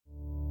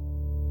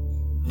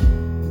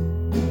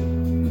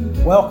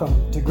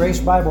Welcome to Grace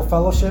Bible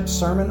Fellowship's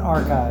Sermon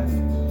Archive.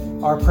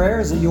 Our prayer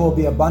is that you will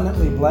be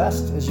abundantly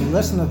blessed as you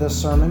listen to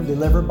this sermon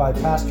delivered by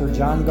Pastor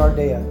John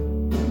Gardea.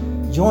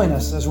 Join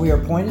us as we are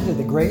pointed to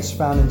the grace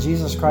found in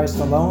Jesus Christ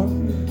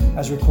alone,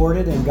 as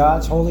recorded in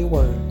God's holy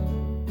word.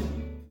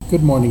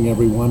 Good morning,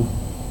 everyone.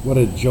 What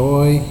a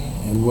joy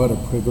and what a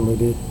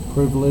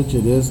privilege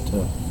it is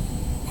to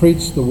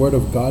preach the Word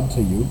of God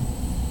to you.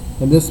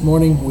 And this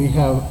morning we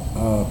have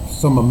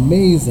some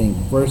amazing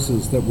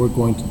verses that we're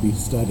going to be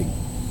studying.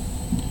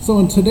 So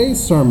in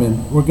today's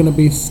sermon, we're going to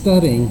be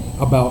studying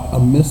about a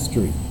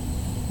mystery.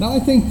 Now, I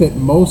think that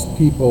most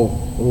people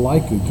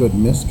like a good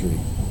mystery.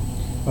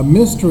 A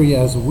mystery,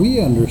 as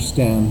we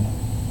understand,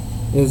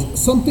 is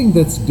something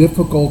that's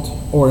difficult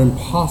or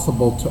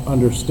impossible to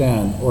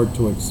understand or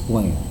to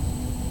explain.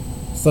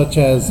 Such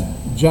as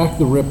Jack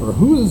the Ripper.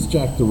 Who is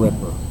Jack the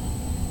Ripper?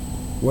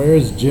 Where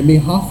is Jimmy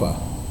Hoffa?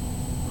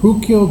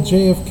 Who killed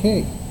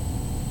JFK?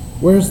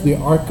 Where's the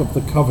Ark of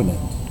the Covenant?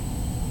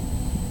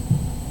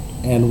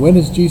 And when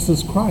is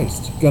Jesus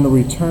Christ going to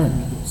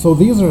return? So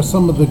these are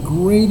some of the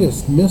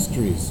greatest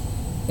mysteries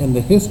in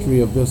the history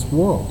of this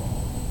world.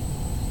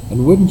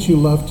 And wouldn't you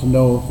love to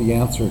know the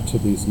answer to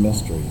these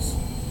mysteries?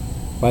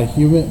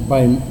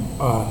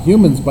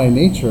 Humans by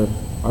nature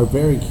are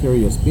very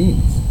curious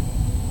beings.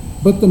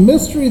 But the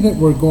mystery that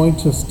we're going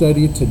to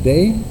study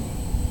today,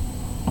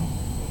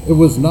 this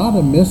was not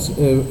a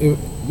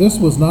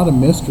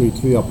mystery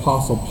to the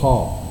Apostle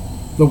Paul.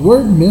 The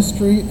word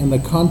mystery in the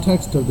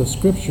context of the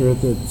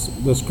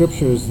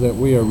scriptures that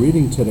we are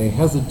reading today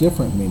has a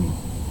different meaning.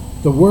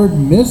 The word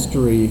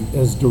mystery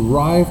is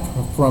derived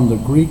from the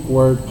Greek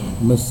word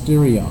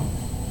mysterion.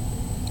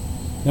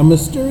 Now,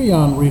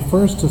 mysterion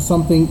refers to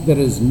something that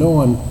is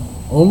known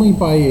only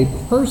by a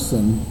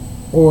person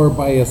or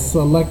by a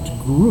select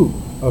group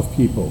of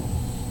people.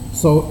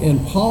 So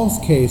in Paul's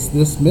case,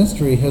 this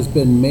mystery has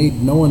been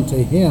made known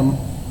to him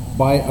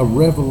by a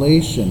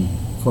revelation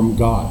from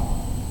God.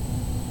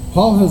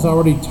 Paul has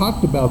already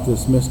talked about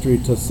this mystery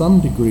to some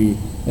degree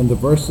in the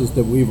verses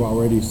that we've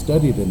already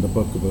studied in the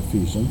book of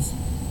Ephesians.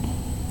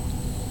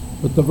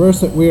 But the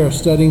verse that we are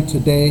studying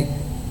today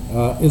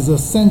is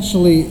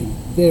essentially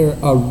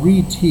a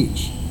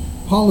reteach.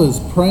 Paul is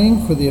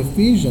praying for the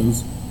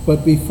Ephesians,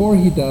 but before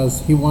he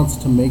does, he wants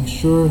to make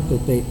sure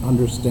that they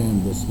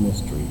understand this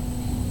mystery.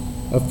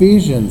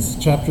 Ephesians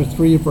chapter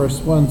 3, verse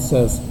 1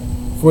 says,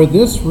 "For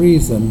this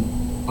reason,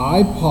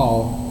 I,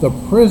 Paul, the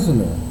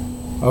prisoner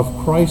of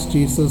Christ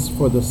Jesus,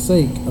 for the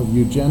sake of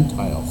you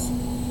Gentiles."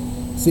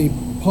 See,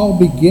 Paul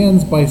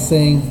begins by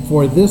saying,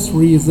 "For this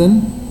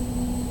reason,"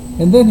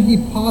 and then he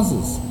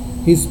pauses.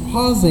 He's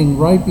pausing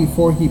right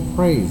before he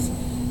prays.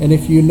 And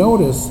if you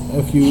notice,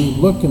 if you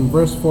look in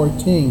verse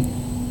 14,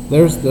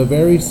 there's the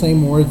very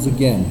same words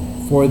again,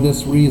 "for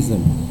this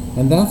reason."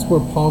 And that's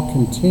where Paul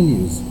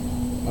continues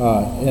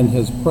in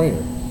his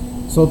prayer.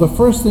 So the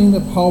first thing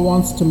that Paul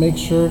wants to make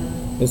sure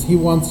is he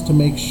wants to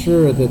make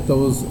sure that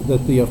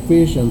the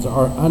Ephesians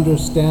are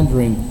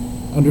understanding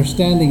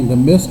the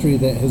mystery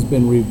that has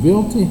been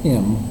revealed to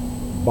him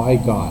by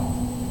God.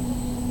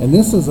 And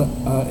this is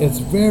it's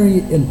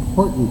very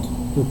important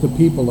that the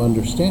people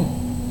understand.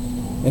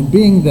 And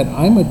being that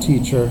I'm a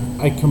teacher,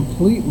 I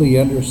completely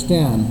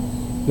understand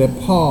that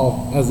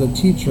Paul, as a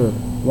teacher,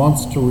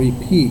 wants to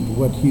repeat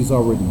what he's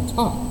already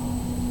taught.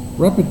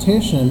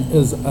 Repetition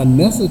is a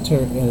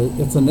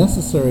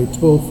necessary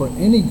tool for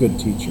any good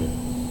teacher.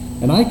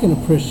 And I can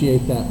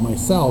appreciate that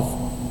myself,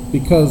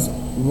 because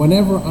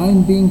whenever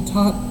I'm being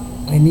taught,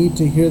 I need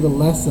to hear the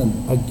lesson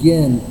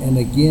again and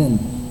again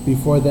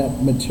before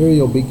that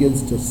material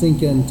begins to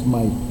sink into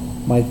my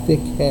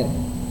thick head.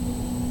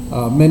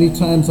 Many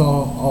times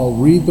I'll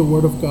read the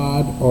Word of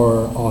God,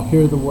 or I'll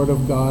hear the Word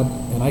of God,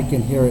 and I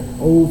can hear it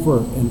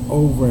over and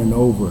over and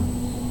over.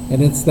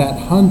 And it's that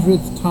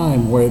 100th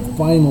time where it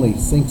finally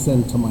sinks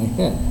into my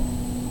head.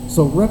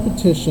 So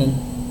repetition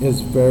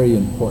is very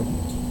important.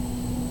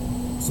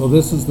 So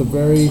this is the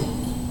very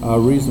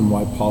reason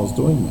why Paul's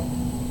doing that.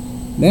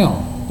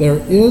 Now,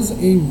 there is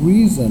a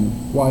reason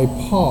why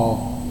Paul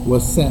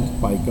was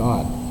sent by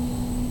God.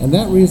 And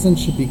that reason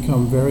should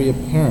become very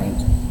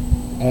apparent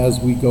as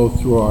we go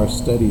through our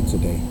study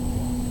today.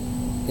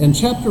 In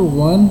chapter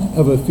 1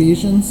 of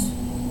Ephesians,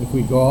 if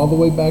we go all the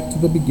way back to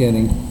the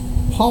beginning,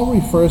 Paul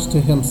refers to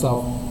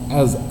himself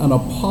as an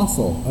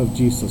apostle of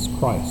Jesus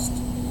Christ.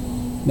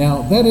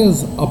 Now, that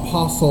is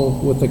apostle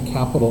with a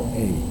capital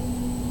A.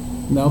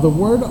 Now, the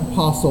word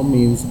apostle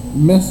means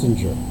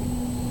messenger.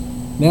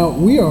 Now,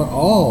 we are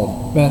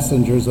all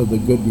messengers of the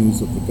good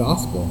news of the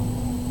gospel,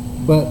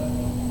 but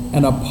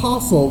an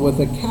apostle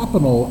with a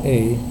capital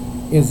A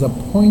is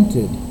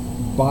appointed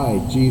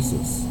by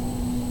Jesus.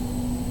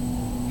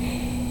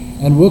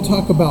 And we'll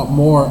talk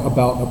more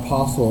about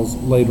apostles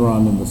later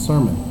on in the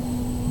sermon.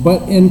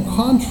 But in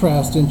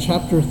contrast, in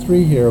chapter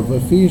 3 here of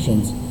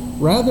Ephesians,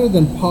 rather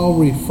than Paul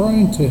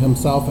referring to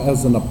himself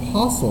as an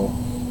apostle,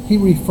 he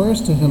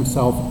refers to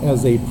himself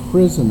as a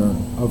prisoner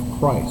of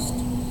Christ.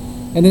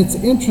 And it's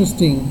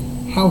interesting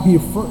how he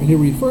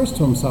refers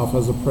to himself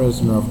as a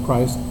prisoner of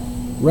Christ,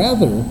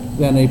 rather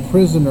than a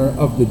prisoner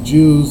of the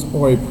Jews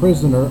or a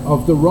prisoner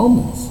of the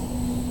Romans.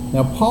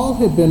 Now, Paul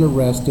had been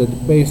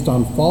arrested based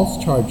on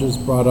false charges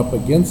brought up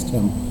against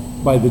him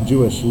by the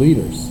Jewish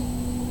leaders.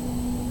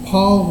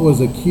 Paul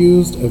was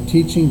accused of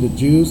teaching the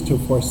Jews to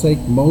forsake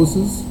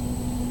Moses,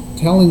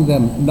 telling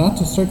them not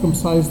to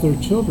circumcise their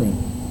children,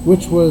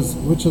 which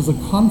is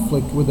a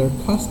conflict with their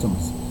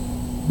customs.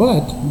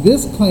 But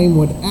this claim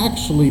would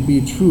actually be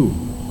true.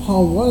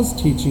 Paul was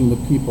teaching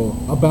the people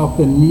about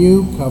the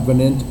new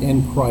covenant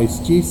in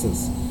Christ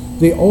Jesus.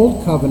 The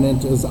old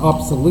covenant is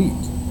obsolete.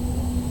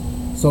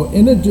 So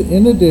in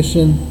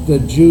addition, the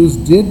Jews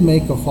did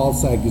make a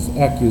false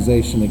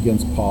accusation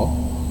against Paul.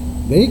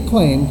 They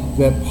claimed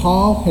that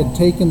Paul had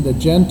taken the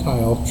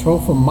Gentile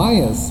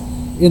Trophimus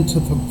into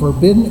the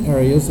forbidden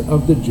areas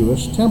of the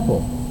Jewish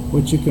temple,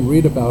 which you can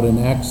read about in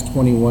Acts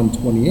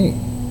 21:28.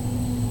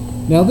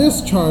 Now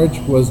this charge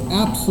was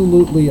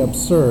absolutely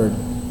absurd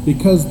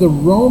because the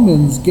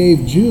Romans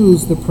gave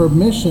Jews the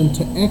permission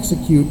to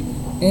execute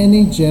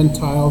any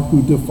Gentile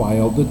who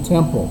defiled the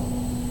temple.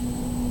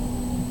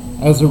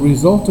 As a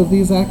result of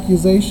these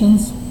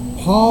accusations,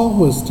 Paul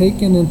was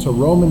taken into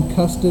Roman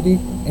custody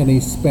and he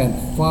spent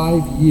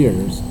 5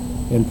 years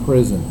in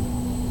prison.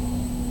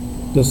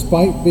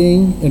 Despite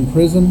being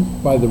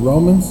imprisoned by the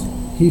Romans,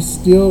 he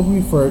still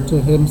referred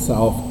to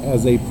himself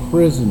as a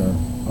prisoner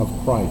of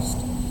Christ.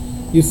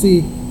 You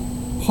see,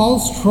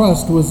 Paul's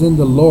trust was in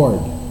the Lord.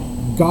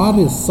 God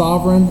is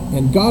sovereign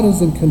and God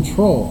is in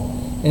control,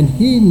 and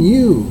he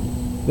knew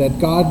that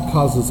God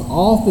causes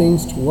all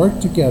things to work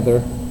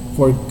together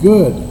for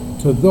good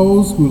to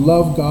those who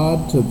love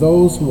God, to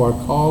those who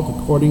are called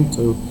according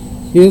to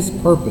his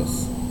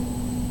purpose.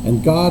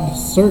 And God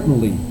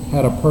certainly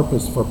had a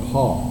purpose for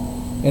Paul,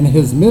 and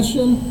his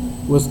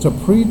mission was to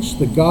preach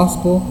the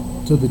gospel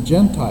to the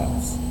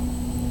Gentiles.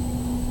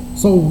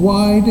 So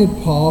why did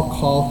Paul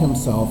call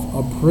himself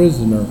a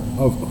prisoner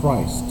of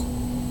Christ?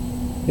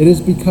 It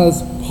is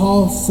because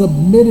Paul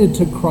submitted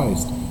to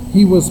Christ.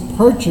 He was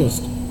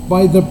purchased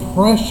by the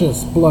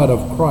precious blood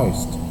of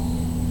Christ.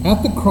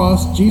 At the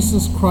cross,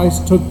 Jesus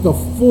Christ took the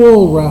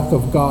full wrath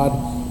of God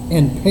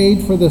and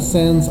paid for the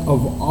sins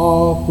of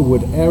all who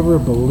would ever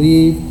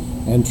believe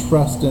and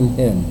trust in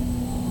him.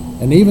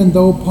 And even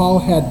though Paul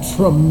had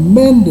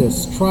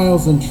tremendous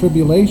trials and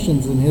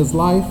tribulations in his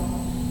life,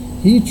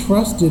 he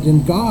trusted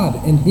in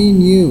God and he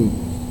knew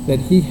that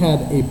he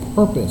had a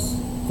purpose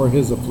for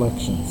his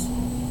afflictions.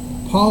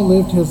 Paul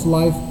lived his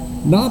life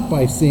not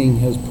by seeing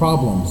his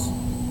problems,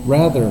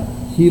 rather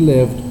he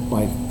lived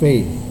by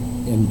faith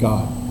in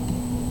God.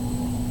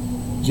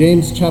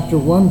 James chapter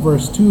 1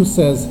 verse 2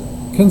 says,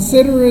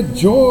 "Consider it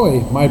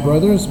joy, my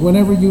brothers,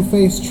 whenever you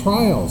face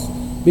trials,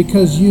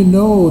 because you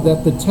know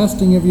that the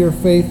testing of your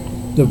faith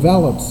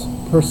develops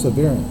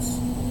perseverance."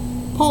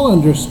 Paul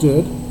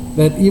understood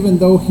that even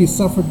though he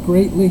suffered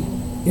greatly,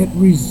 it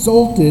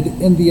resulted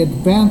in the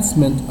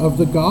advancement of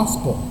the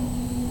gospel.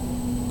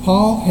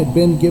 Paul had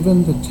been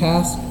given the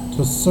task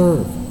to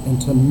serve and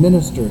to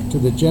minister to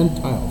the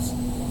Gentiles.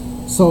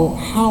 So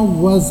how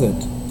was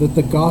it that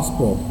the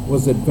gospel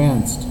was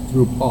advanced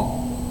through Paul?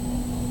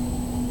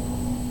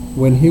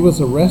 When he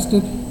was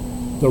arrested,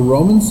 the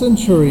Roman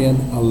centurion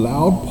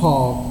allowed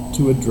Paul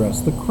to address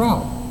the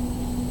crowd.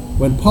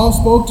 When Paul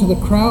spoke to the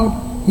crowd,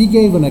 he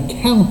gave an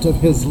account of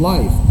his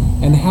life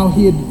and how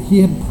he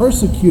had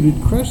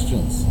persecuted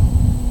Christians.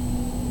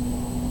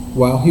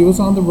 While he was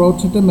on the road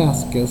to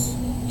Damascus,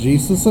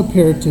 Jesus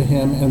appeared to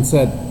him and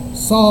said,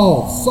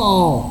 "Saul,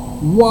 Saul,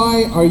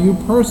 why are you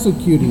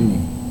persecuting me?"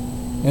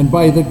 And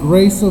by the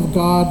grace of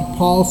God,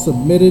 Paul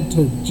submitted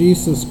to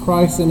Jesus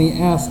Christ and he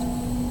asked,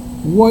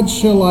 "What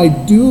shall I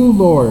do,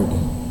 Lord?"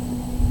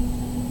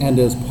 And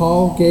as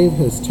Paul gave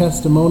his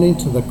testimony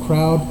to the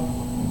crowd,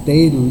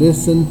 they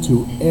listened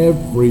to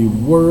every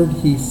word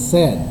he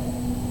said.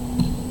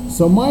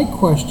 So my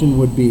question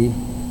would be,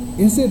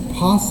 is it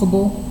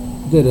possible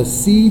that a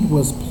seed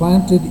was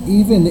planted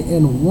even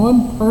in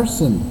one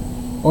person,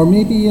 or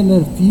maybe in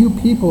a few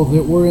people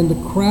that were in the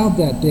crowd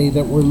that day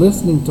that were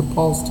listening to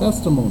Paul's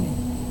testimony?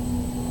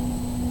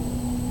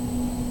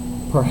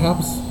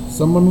 Perhaps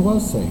someone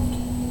was saved.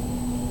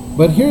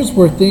 But here's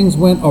where things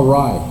went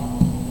awry.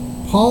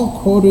 Paul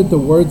quoted the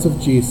words of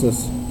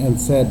Jesus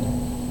and said,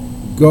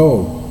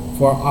 "Go,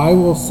 for I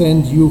will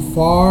send you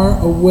far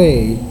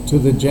away to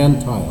the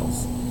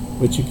Gentiles,"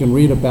 which you can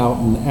read about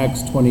in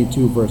Acts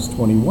 22, verse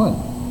 21.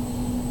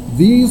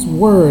 These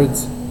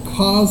words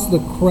caused the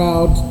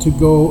crowd to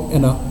go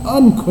in an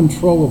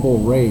uncontrollable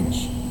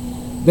rage.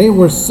 They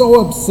were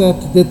so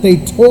upset that they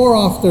tore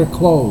off their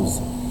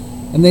clothes,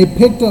 and they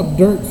picked up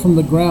dirt from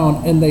the ground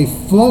and they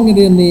flung it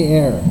in the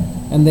air,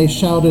 and they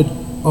shouted,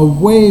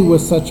 "Away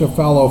with such a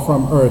fellow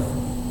from earth,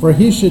 for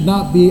he should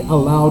not be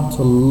allowed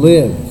to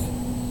live."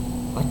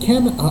 I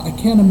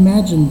can't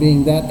imagine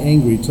being that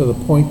angry to the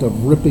point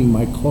of ripping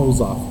my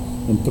clothes off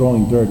and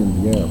throwing dirt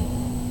in the air.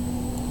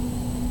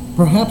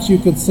 Perhaps you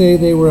could say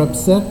they were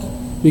upset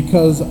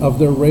because of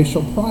their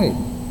racial pride.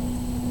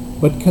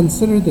 But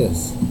consider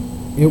this.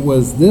 It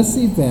was this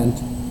event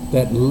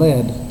that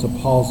led to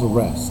Paul's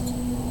arrest.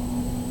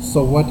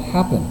 So what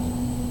happened?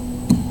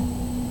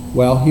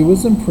 While he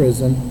was in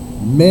prison,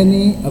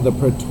 many of the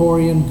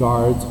Praetorian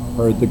guards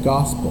heard the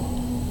gospel.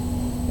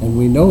 And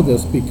we know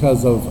this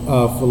because of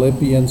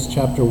Philippians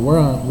chapter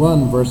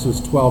 1, verses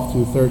 12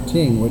 through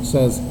 13, which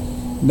says,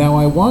 "Now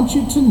I want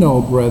you to know,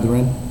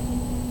 brethren,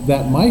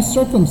 that my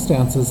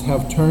circumstances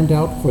have turned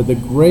out for the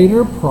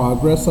greater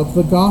progress of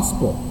the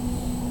gospel,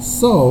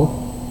 so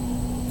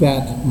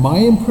that my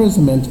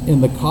imprisonment in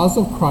the cause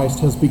of Christ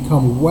has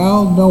become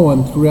well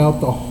known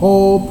throughout the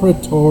whole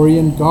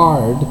Praetorian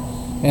Guard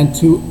and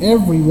to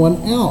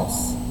everyone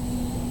else,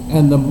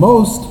 and that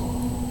most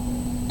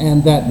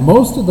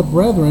of the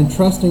brethren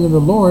trusting in the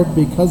Lord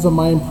because of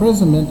my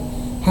imprisonment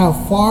have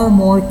far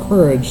more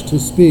courage to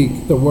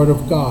speak the word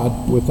of God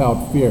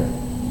without fear."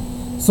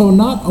 So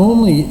not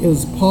only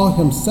is Paul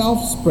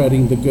himself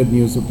spreading the good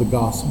news of the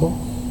gospel,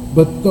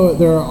 but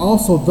there are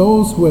also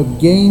those who have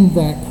gained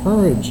that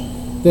courage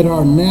that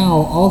are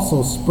now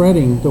also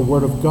spreading the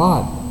word of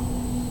God.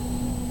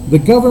 The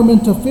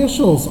government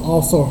officials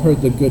also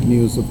heard the good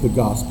news of the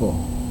gospel.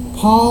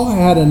 Paul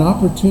had an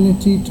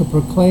opportunity to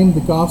proclaim the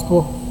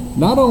gospel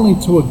not only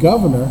to a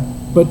governor,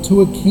 but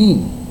to a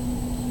king.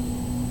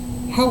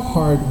 How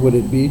hard would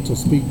it be to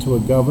speak to a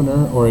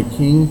governor or a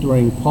king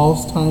during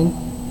Paul's time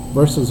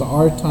versus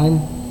our time?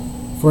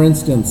 For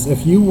instance,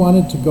 if you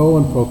wanted to go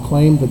and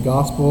proclaim the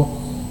gospel,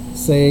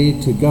 say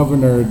to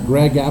Governor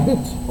Greg Abbott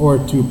or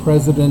to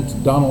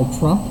President Donald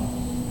Trump,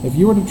 if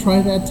you were to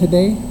try that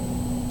today,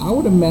 I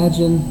would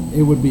imagine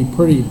it would be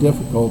pretty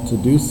difficult to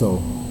do so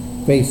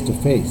face to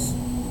face.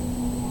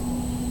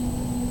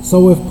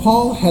 So if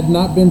Paul had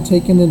not been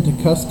taken into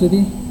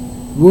custody,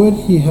 would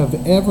he have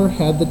ever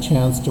had the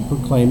chance to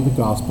proclaim the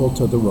gospel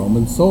to the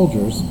Roman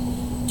soldiers,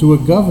 to a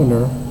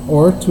governor,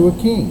 or to a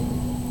king?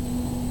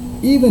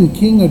 Even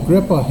King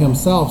Agrippa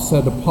himself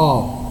said to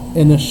Paul,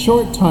 "In a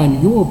short time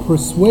you will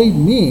persuade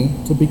me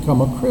to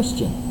become a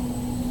Christian."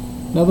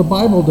 Now the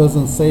Bible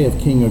doesn't say if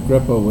King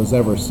Agrippa was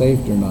ever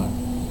saved or not,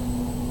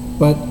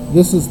 but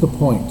this is the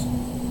point,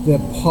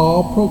 that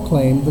Paul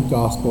proclaimed the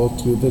gospel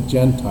to the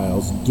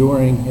Gentiles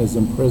during his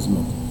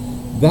imprisonment.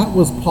 That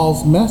was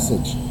Paul's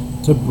message,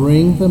 to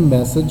bring the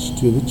message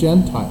to the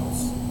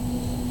Gentiles.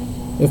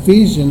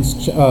 Ephesians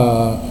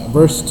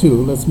verse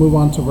 2, let's move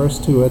on to verse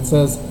 2. It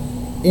says,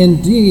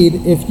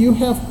 "Indeed, if you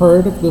have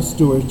heard of the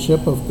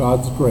stewardship of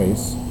God's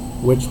grace,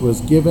 which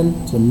was given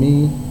to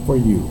me for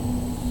you."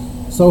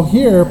 So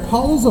here,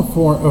 Paul is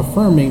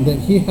affirming that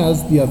he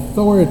has the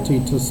authority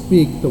to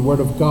speak the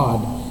word of God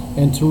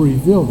and to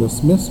reveal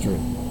this mystery.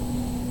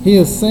 He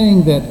is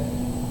saying that,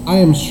 "I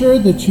am sure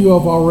that you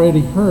have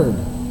already heard.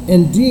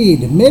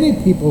 Indeed, many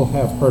people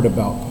have heard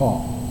about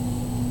Paul."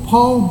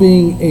 Paul,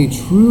 being a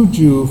true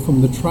Jew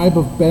from the tribe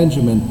of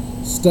Benjamin,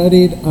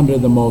 studied under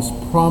the most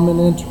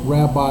prominent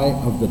rabbi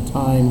of the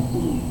time,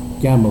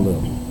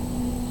 Gamaliel.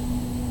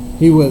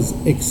 He was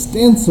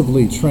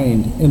extensively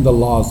trained in the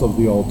laws of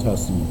the Old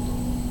Testament.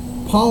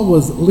 Paul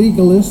was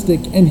legalistic,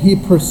 and he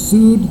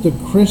pursued the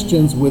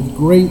Christians with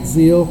great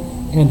zeal,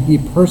 and he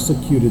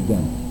persecuted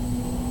them.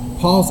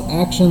 Paul's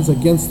actions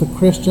against the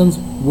Christians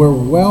were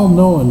well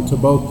known to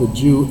both the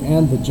Jew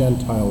and the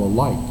Gentile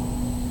alike.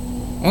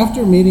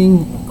 After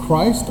meeting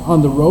Christ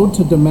on the road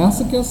to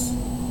Damascus,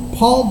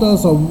 Paul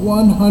does a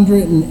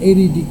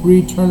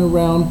 180-degree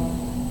turnaround,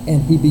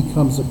 and he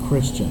becomes a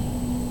Christian.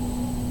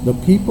 The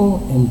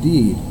people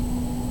indeed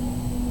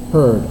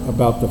heard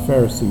about the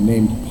Pharisee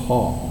named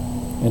Paul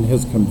and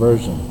his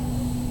conversion.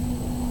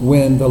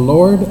 When the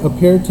Lord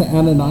appeared to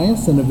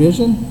Ananias in a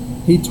vision,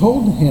 he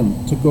told him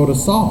to go to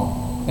Saul.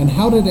 And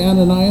how did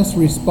Ananias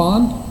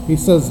respond? He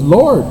says,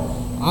 "Lord,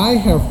 I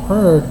have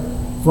heard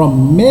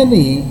from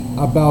many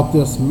about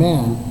this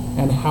man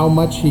and how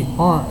much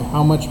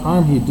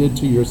harm he did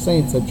to your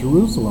saints at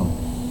Jerusalem.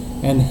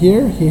 And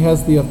here he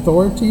has the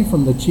authority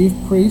from the chief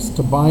priest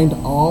to bind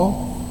all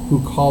who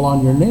call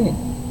on your name."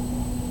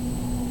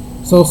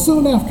 So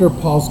soon after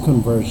Paul's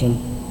conversion,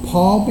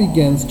 Paul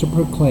begins to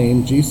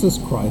proclaim Jesus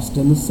Christ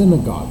in the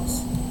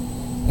synagogues.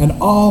 And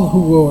all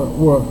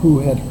who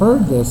had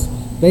heard this,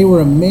 they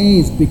were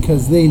amazed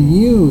because they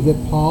knew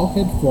that Paul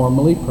had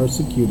formerly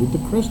persecuted the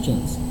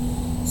Christians.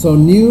 So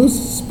news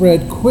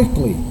spread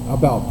quickly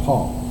about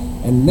Paul.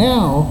 And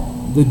now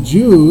the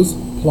Jews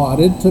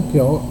plotted to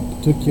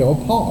kill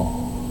Paul.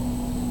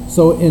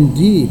 So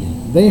indeed,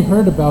 they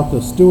heard about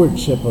the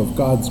stewardship of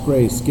God's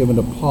grace given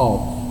to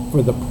Paul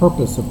for the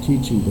purpose of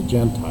teaching the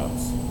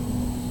Gentiles.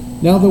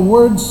 Now the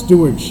word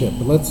stewardship,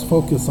 let's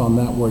focus on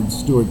that word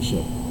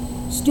stewardship.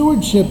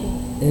 Stewardship,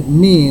 it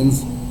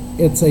means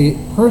it's a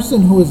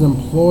person who is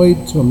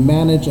employed to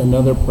manage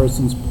another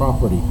person's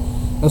property,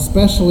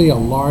 especially a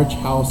large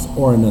house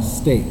or an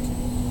estate.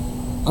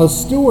 A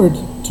steward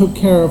took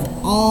care of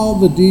all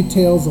the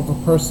details of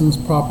a person's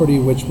property,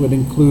 which would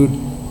include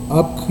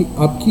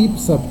upkeep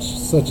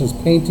such as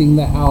painting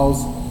the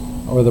house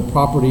or the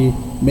property,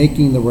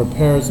 making the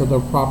repairs of the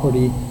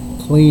property,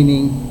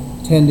 cleaning,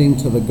 tending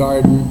to the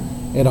garden.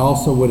 It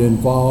also would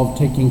involve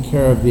taking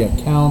care of the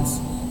accounts,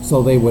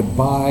 so they would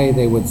buy,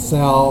 they would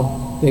sell,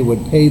 they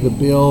would pay the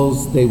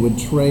bills, they would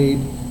trade,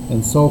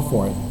 and so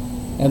forth.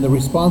 And the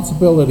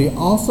responsibility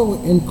also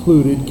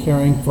included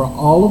caring for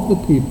all of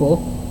the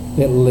people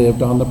that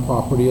lived on the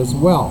property as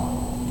well.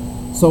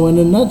 So in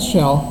a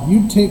nutshell,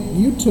 you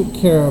took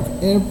care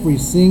of every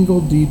single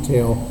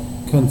detail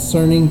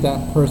concerning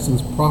that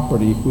person's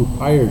property who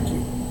hired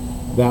you.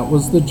 That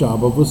was the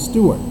job of a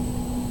steward.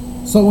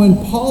 So in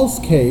Paul's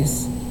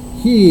case,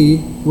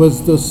 he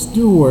was the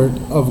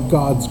steward of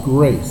God's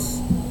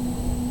grace.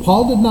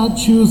 Paul did not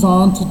choose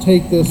on to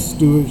take this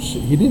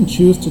stewardship. He didn't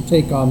choose to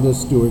take on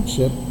this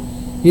stewardship.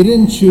 He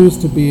didn't choose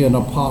to be an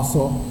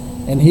apostle,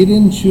 and he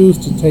didn't choose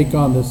to take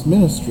on this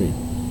ministry.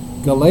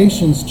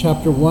 Galatians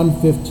chapter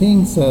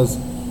 1:15 says,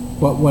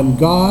 "But when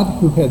God,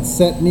 who had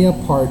set me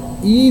apart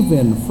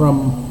even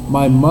from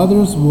my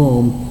mother's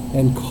womb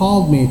and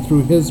called me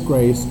through his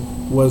grace,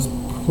 was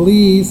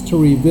pleased to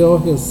reveal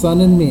his Son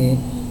in me,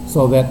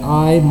 so that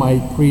I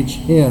might preach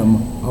him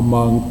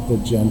among the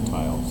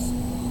Gentiles."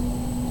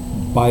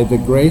 By the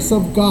grace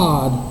of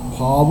God,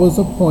 Paul was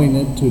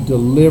appointed to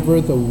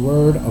deliver the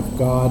word of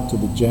God to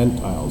the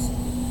Gentiles.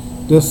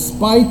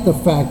 Despite the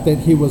fact that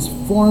he was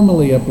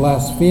formerly a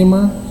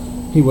blasphemer,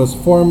 he was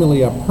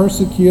formerly a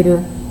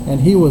persecutor,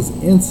 and he was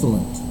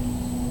insolent.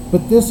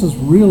 But this is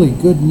really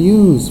good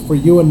news for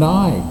you and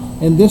I,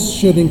 and this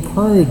should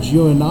encourage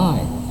you and I,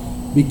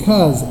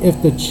 because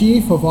if the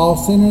chief of all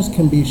sinners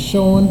can be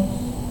shown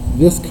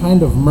this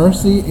kind of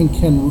mercy and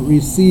can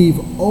receive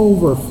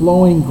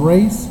overflowing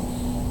grace,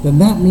 then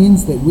that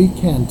means that we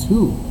can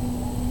too.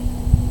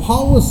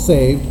 Paul was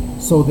saved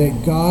so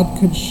that God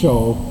could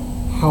show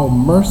how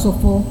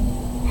merciful,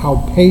 how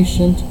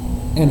patient,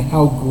 and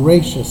how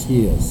gracious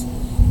he is,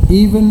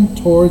 even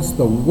towards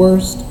the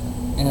worst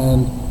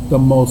and the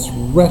most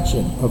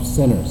wretched of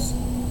sinners.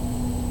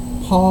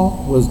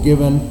 Paul was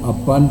given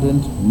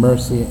abundant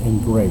mercy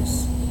and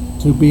grace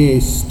to be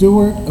a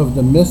steward of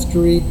the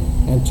mystery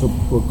and to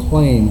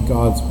proclaim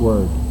God's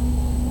word.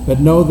 But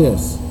know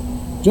this,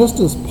 just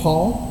as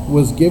Paul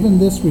was given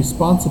this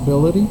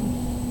responsibility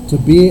to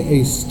be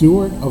a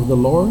steward of the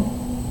Lord,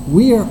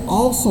 we are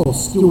also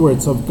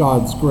stewards of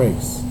God's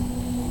grace.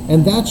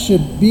 And that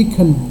should be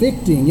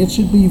convicting. It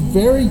should be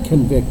very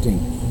convicting.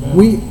 Amen.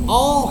 We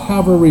all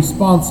have a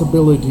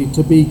responsibility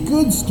to be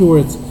good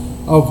stewards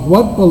of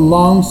what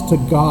belongs to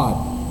God.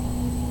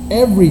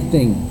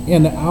 Everything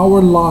in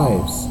our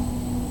lives,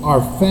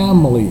 our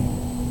family,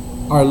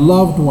 our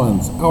loved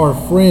ones, our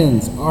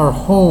friends, our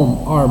home,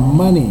 our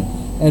money,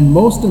 and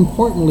most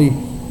importantly,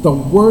 the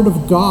Word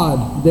of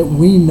God that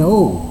we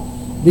know.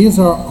 These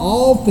are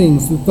all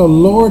things that the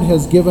Lord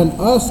has given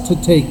us to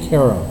take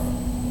care of.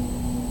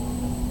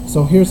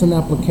 So here's an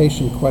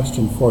application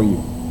question for you.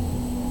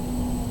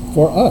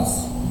 For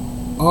us,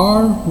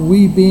 are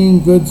we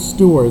being good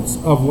stewards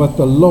of what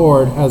the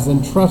Lord has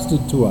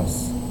entrusted to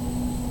us,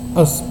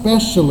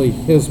 especially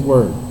His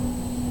Word?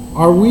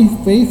 Are we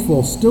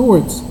faithful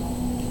stewards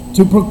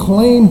to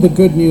proclaim the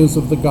good news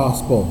of the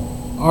gospel?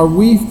 Are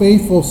we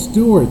faithful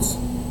stewards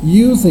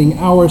using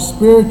our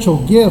spiritual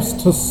gifts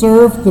to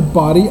serve the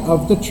body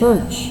of the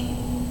church?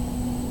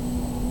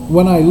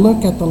 When I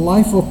look at the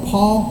life of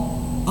Paul,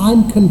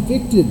 I'm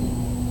convicted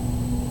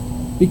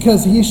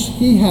because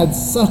he had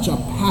such a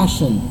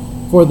passion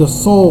for the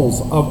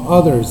souls of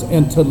others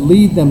and to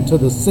lead them to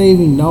the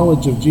saving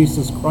knowledge of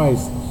Jesus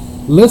Christ.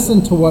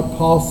 Listen to what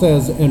Paul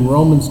says in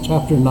Romans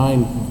chapter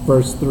 9,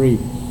 verse 3.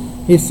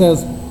 He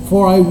says,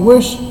 "For I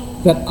wish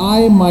that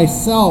I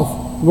myself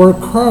were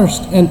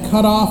cursed and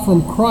cut off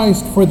from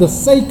Christ for the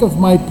sake of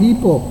my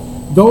people,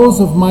 those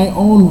of my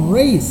own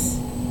race."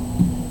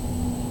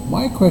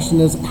 My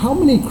question is, how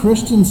many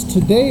Christians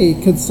today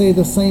could say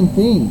the same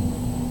thing?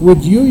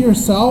 Would you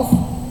yourself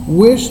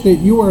wish that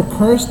you were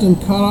cursed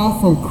and cut off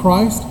from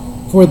Christ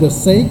for the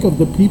sake of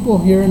the people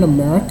here in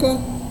America?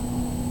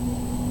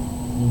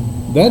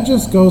 That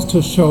just goes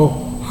to show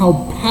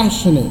how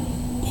passionate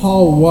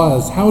Paul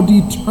was, how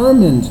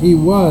determined he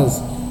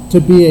was to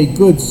be a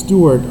good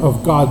steward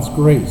of God's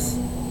grace.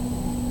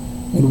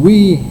 And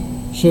we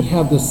should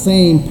have the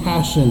same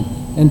passion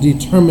and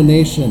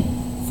determination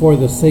for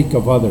the sake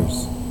of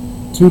others,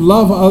 to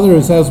love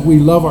others as we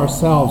love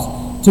ourselves,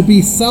 to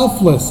be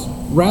selfless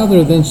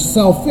rather than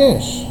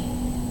selfish.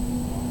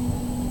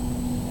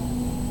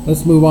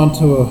 Let's move on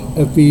to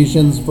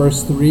Ephesians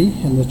verse 3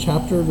 in the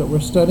chapter that we're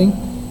studying.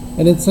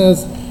 And it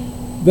says,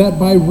 "That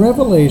by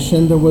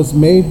revelation there was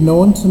made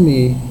known to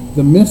me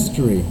the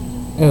mystery,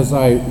 as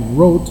I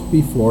wrote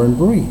before in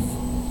brief."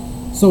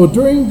 So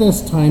during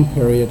this time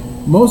period,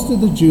 most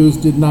of the Jews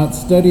did not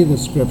study the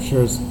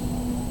scriptures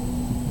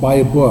by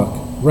a book.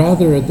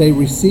 Rather, they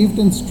received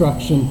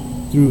instruction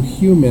through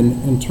human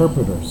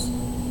interpreters,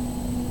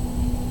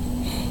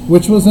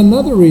 which was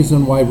another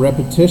reason why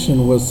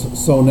repetition was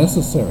so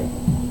necessary.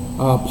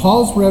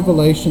 Paul's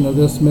revelation of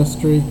this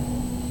mystery,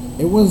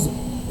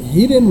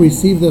 he didn't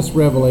receive this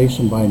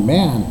revelation by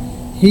man.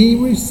 He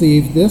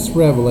received this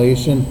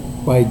revelation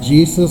by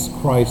Jesus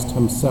Christ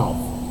himself.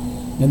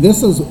 And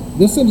this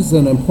is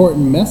an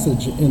important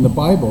message in the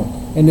Bible,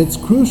 and it's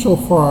crucial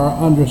for our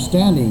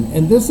understanding.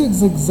 And this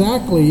is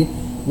exactly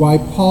why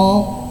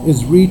Paul Paul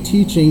is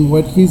reteaching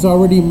what he's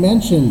already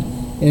mentioned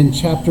in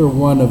chapter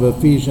 1 of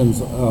Ephesians,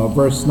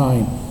 verse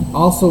 9.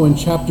 Also in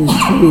chapter 2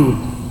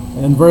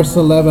 and verse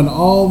 11,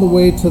 all the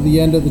way to the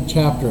end of the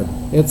chapter.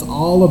 It's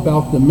all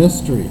about the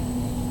mystery.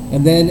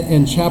 And then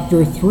in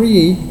chapter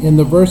 3, in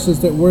the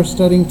verses that we're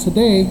studying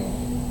today,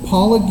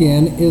 Paul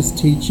again is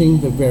teaching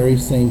the very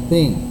same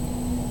thing.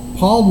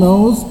 Paul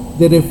knows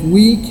that if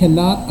we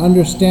cannot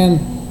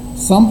understand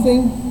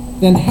something,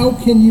 then how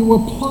can you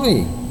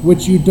apply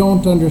which you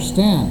don't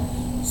understand?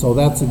 So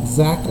that's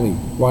exactly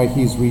why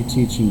he's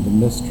reteaching the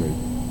mystery.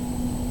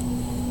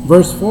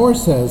 Verse 4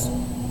 says,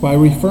 by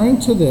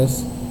referring to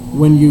this,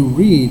 when you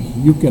read,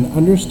 you can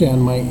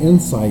understand my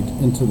insight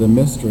into the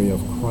mystery of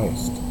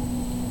Christ.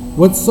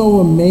 What's so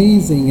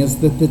amazing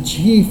is that the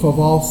chief of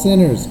all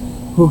sinners,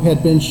 who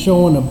had been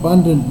shown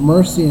abundant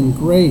mercy and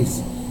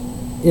grace,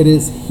 it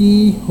is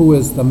he who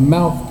is the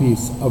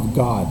mouthpiece of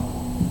God.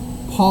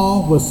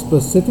 Paul was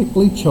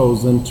specifically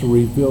chosen to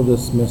reveal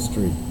this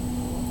mystery.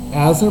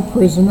 As a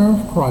prisoner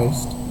of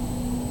Christ,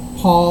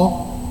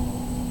 Paul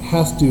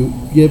has to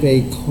give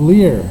a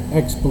clear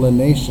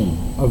explanation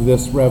of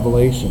this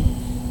revelation,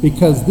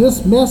 because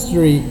this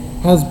mystery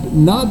has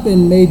not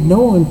been made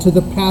known to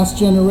the past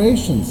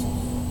generations.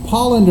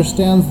 Paul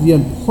understands the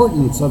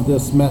importance of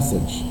this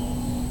message.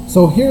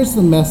 So here's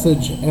the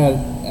message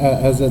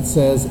as it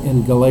says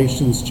in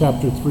Galatians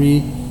chapter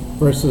 3,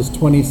 verses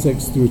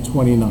 26 through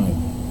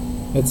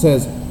 29. It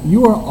says,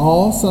 you are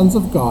all sons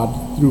of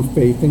God through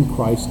faith in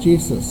Christ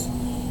Jesus.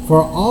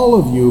 For all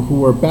of you who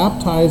were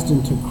baptized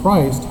into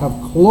Christ have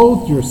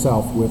clothed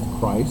yourself with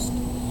Christ.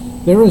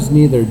 There is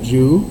neither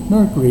Jew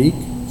nor Greek,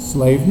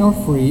 slave nor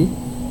free,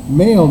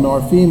 male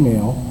nor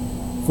female,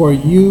 for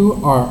you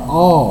are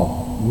all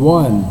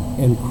one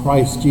in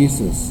Christ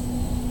Jesus.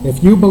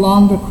 If you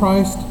belong to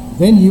Christ,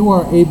 then you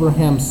are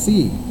Abraham's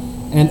seed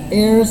and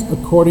heirs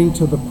according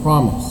to the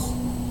promise.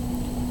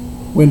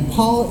 When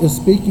Paul is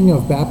speaking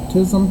of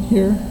baptism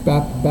here,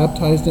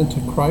 baptized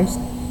into Christ,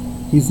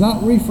 he's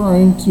not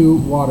referring to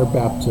water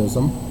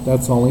baptism.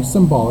 That's only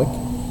symbolic.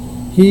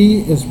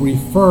 He is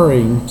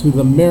referring to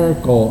the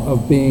miracle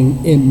of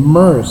being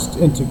immersed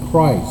into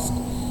Christ.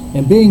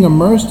 And being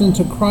immersed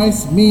into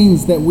Christ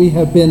means that we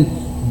have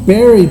been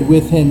buried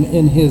with him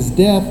in his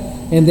death,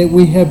 and that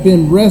we have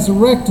been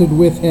resurrected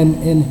with him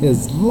in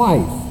his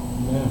life.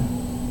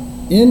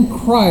 Amen. In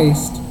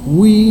Christ,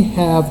 we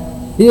have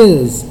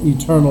his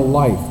eternal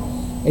life.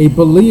 A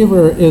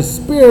believer is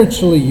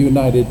spiritually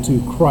united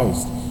to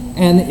Christ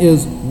and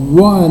is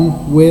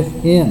one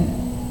with him.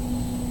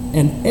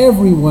 And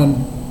everyone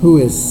who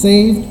is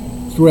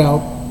saved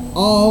throughout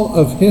all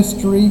of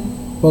history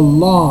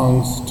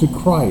belongs to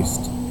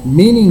Christ,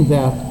 meaning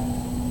that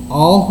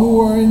all who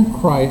are in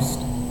Christ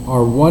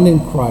are one in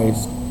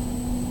Christ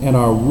and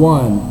are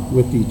one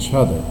with each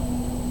other.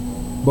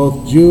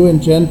 Both Jew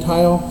and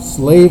Gentile,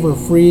 slave or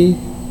free,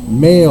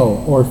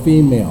 male or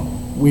female,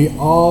 we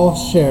all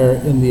share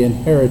in the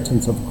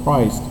inheritance of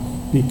Christ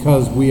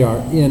because we are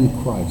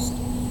in Christ.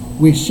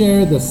 We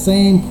share the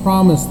same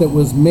promise that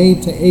was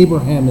made to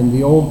Abraham in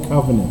the Old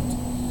Covenant.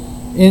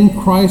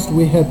 In Christ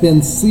we have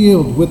been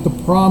sealed with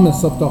the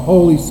promise of the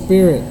Holy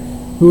Spirit,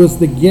 who is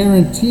the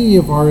guarantee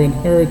of our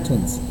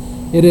inheritance.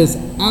 It is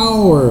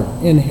our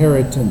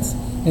inheritance,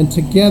 and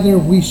together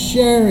we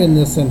share in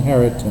this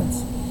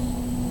inheritance.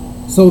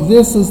 So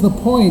this is the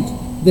point,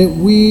 that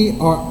we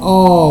are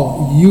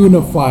all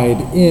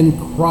unified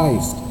in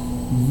Christ.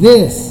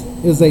 This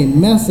is a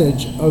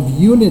message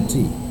of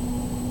unity.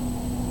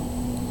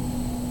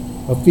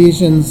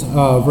 Ephesians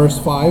verse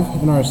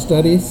 5 in our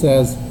study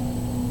says,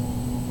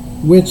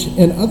 which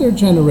in other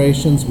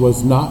generations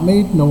was not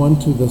made known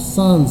to the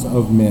sons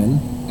of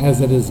men, as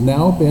it has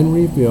now been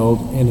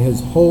revealed in his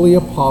holy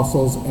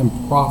apostles and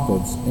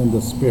prophets in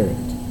the Spirit.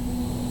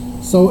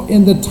 So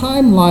in the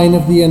timeline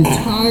of the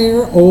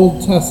entire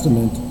Old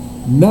Testament,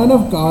 none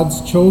of God's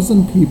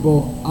chosen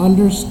people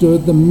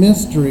understood the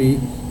mystery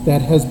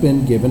that has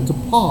been given to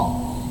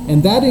Paul.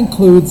 And that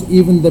includes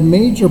even the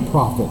major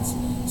prophets,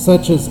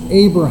 such as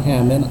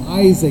Abraham and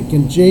Isaac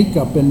and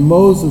Jacob and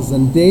Moses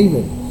and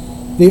David.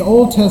 The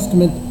Old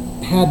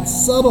Testament had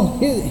subtle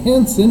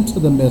hints into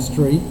the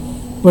mystery,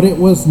 but it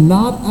was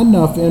not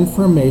enough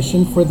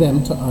information for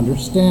them to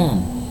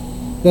understand.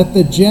 That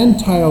the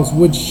Gentiles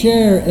would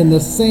share in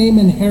the same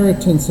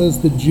inheritance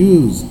as the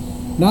Jews.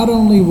 Not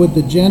only would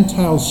the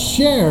Gentiles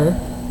share,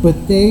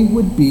 but they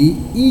would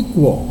be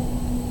equal.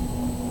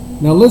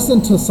 Now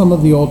listen to some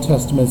of the Old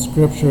Testament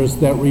scriptures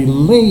that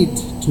relate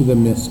to the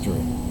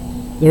mystery.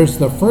 There's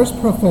the first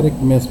prophetic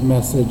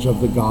message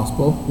of the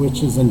gospel,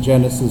 which is in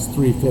Genesis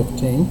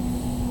 3:15,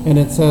 and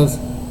it says,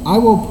 I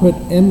will put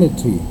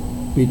enmity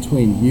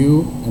between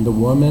you and the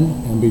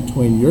woman, and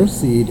between your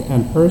seed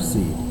and her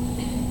seed.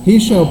 He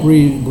shall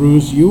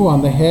bruise you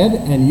on the head,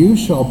 and you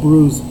shall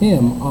bruise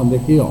him on the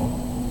heel.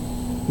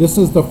 This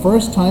is the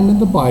first time in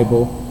the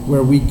Bible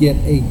where we get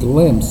a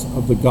glimpse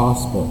of the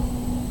gospel.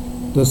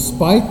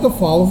 Despite the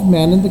fall of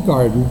man in the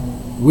garden,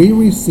 we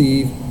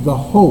receive the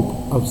hope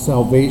of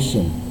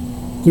salvation.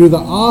 Through the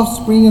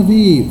offspring of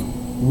Eve,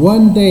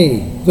 One day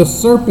the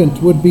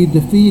serpent would be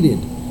defeated,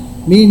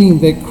 meaning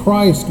that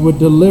Christ would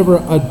deliver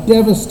a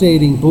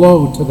devastating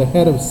blow to the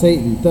head of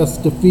Satan, thus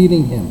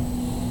defeating him.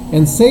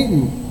 And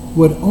Satan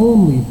would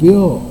only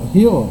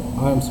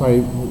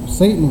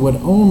Satan would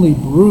only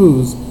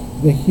bruise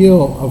the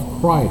heel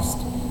of Christ,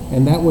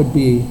 and that would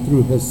be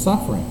through his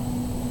suffering.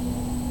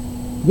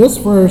 This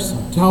verse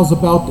tells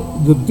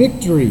about the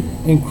victory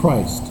in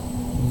Christ,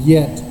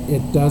 yet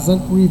it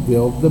doesn't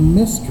reveal the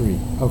mystery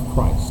of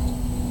Christ.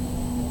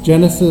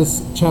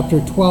 Genesis chapter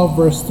 12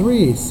 verse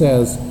 3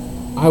 says,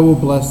 I will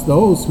bless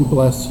those who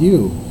bless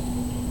you,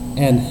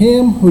 and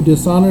him who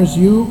dishonors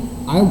you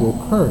I will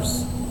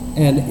curse,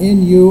 and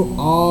in you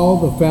all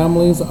the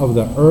families of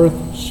the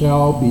earth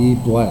shall be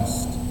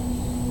blessed.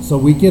 So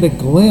we get a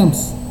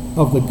glimpse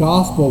of the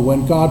gospel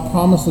when God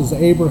promises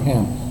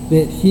Abraham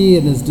that he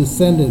and his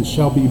descendants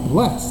shall be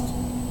blessed.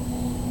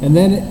 And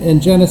then in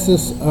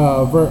Genesis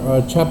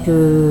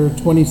chapter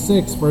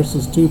 26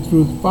 verses 2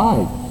 through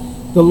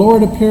 5, the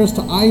Lord appears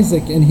to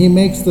Isaac, and he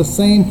makes the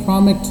same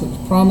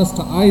promise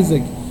to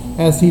Isaac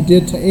as he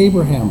did to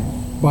Abraham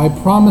by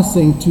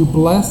promising to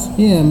bless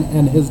him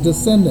and his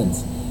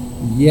descendants.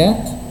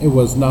 Yet it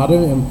was not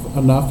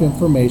enough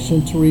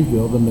information to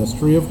reveal the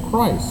mystery of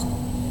Christ.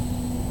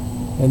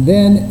 And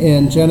then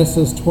in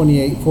Genesis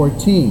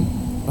 28:14,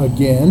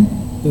 again,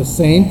 the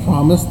same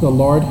promise the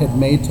Lord had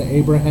made to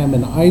Abraham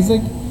and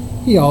Isaac,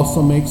 he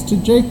also makes to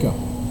Jacob.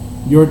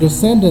 Your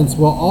descendants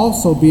will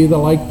also be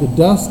like the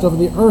dust of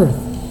the earth,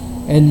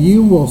 and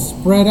you will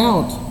spread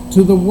out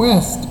to the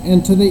west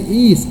and to the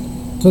east,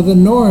 to the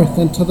north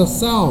and to the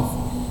south.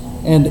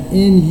 And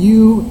in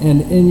you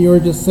and in your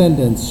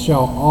descendants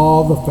shall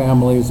all the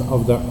families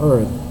of the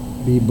earth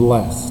be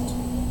blessed.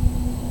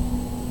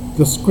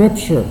 The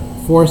scripture,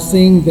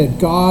 foreseeing that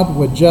God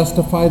would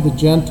justify the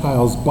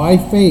Gentiles by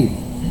faith,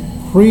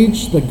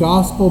 preached the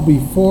gospel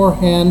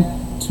beforehand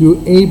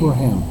to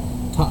Abraham,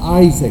 to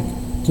Isaac,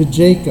 to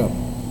Jacob,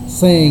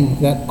 saying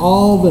that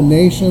all the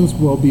nations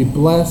will be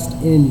blessed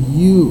in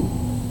you.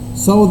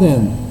 So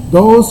then,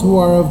 those who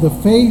are of the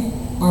faith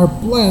are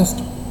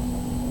blessed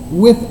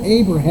with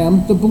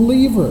Abraham the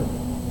believer.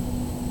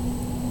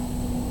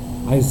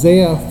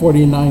 Isaiah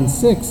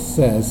 49:6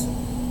 says,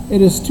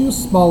 It is too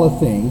small a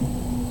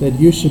thing that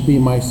you should be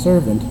my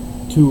servant,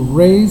 to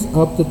raise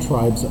up the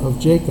tribes of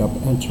Jacob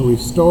and to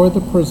restore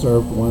the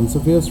preserved ones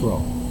of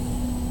Israel.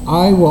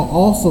 I will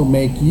also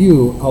make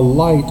you a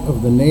light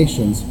of the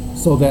nations,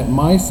 so that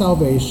my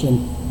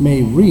salvation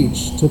may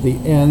reach to the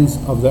ends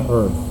of the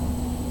earth.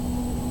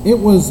 It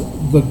was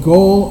the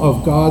goal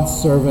of God's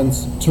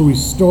servants to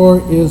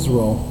restore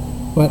Israel,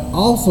 but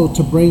also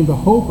to bring the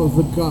hope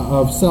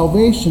of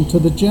salvation to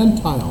the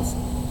Gentiles.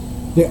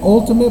 The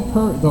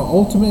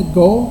ultimate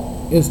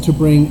goal is to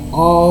bring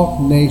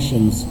all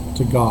nations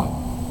to God.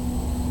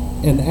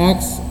 In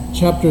Acts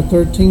chapter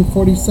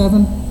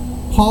 13:47,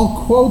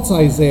 Paul quotes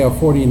Isaiah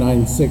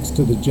 49:6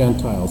 to the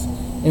Gentiles.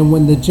 And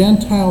when the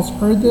Gentiles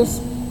heard this,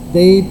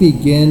 they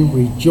began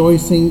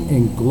rejoicing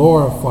and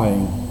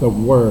glorifying the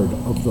word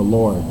of the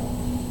Lord.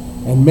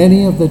 And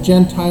many of the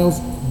Gentiles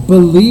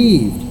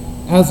believed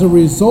as a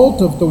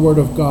result of the word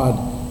of God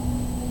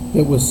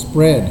that was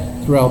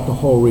spread throughout the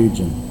whole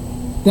region.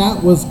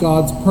 That was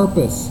God's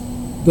purpose.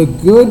 The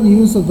good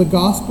news of the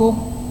gospel,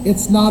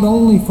 it's not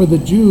only for the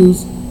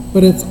Jews,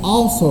 but it's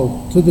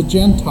also to the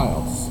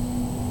Gentiles.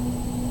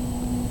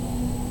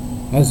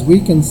 As we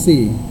can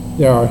see,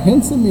 there are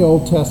hints in the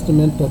Old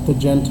Testament that the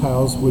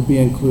Gentiles would be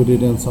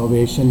included in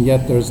salvation,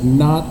 yet there's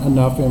not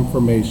enough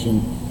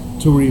information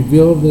to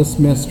reveal this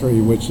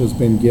mystery which has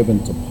been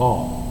given to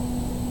Paul.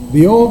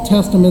 The Old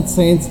Testament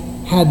saints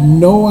had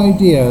no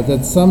idea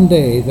that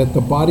someday that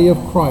the body of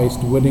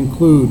Christ would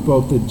include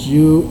both the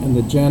Jew and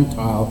the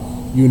Gentile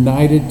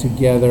united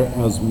together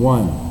as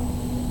one.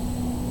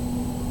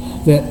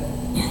 That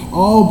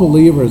all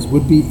believers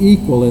would be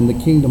equal in the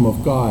kingdom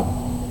of God.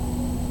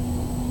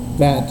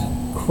 That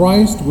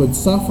Christ would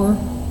suffer,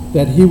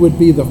 that he would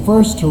be the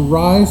first to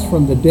rise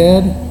from the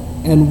dead,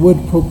 and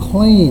would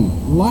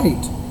proclaim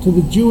light to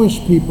the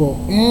Jewish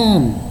people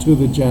and to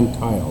the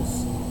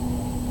Gentiles.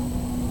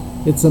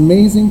 It's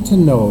amazing to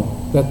know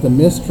that the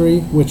mystery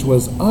which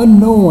was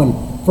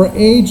unknown for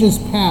ages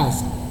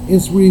past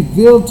is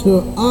revealed to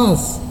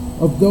us,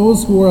 of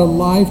those who are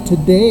alive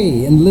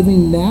today and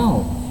living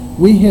now.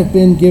 We have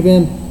been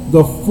given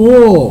the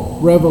full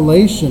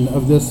revelation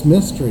of this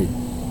mystery.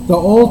 The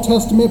Old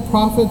Testament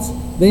prophets,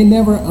 they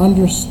never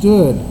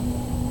understood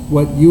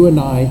what you and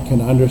I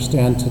can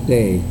understand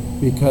today,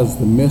 because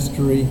the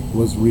mystery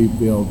was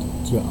revealed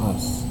to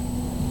us.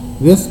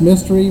 This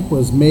mystery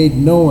was made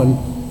known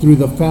through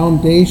the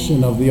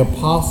foundation of the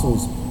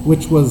apostles,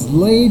 which was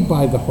laid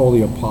by the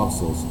holy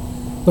apostles.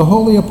 The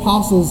holy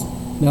apostles,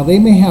 now they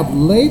may have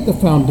laid the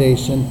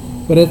foundation,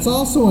 but it's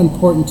also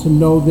important to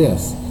know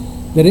this,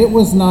 that it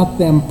was not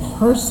them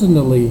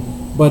personally,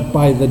 but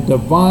by the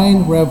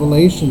divine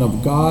revelation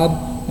of God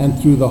and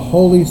through the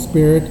Holy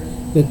Spirit,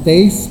 that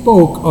they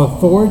spoke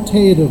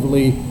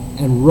authoritatively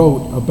and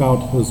wrote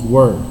about his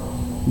word.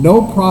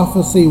 No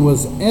prophecy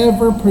was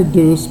ever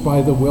produced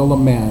by the will of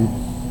man,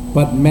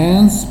 but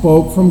man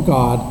spoke from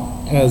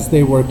God as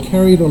they were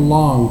carried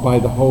along by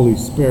the Holy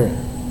Spirit.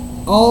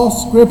 All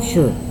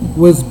Scripture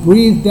was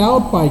breathed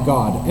out by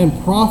God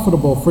and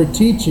profitable for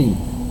teaching,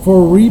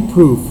 for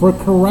reproof, for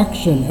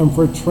correction, and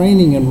for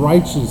training in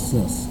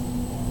righteousness.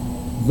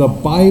 The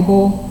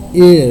Bible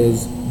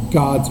is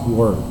God's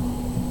Word.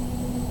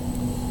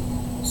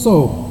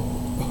 So,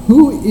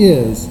 who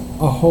is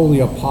a holy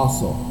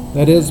apostle?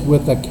 That is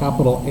with a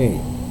capital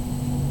A.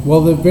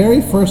 Well, the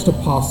very first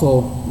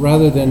apostle,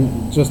 rather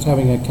than just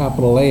having a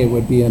capital A,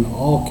 would be in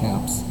all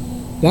caps.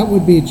 That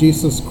would be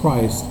Jesus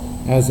Christ,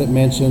 as it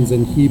mentions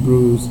in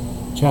Hebrews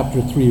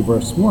chapter 3,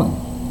 verse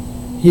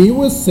 1. He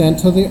was sent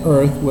to the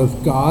earth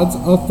with God's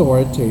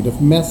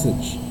authoritative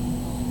message.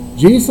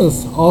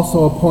 Jesus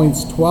also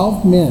appoints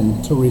 12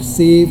 men to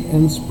receive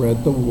and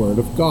spread the word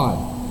of God.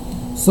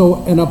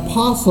 So an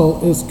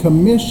apostle is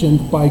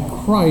commissioned by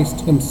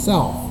Christ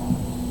himself.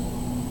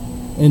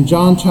 In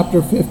John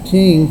chapter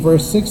 15,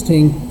 verse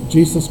 16,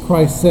 Jesus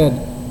Christ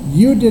said,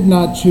 "You did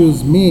not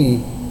choose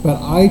me,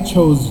 but I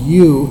chose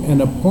you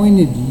and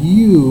appointed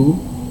you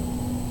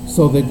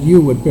so that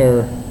you would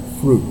bear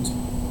fruit."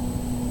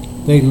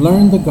 They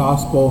learned the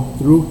gospel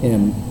through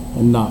him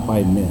and not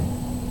by men.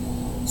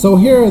 So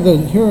here are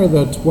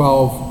the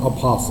 12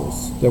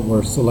 apostles that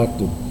were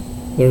selected.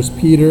 There's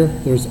Peter,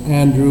 there's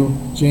Andrew,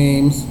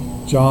 James,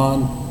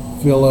 John,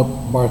 Philip,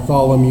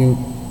 Bartholomew,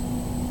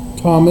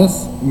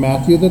 Thomas,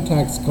 Matthew the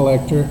tax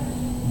collector,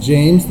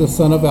 James the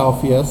son of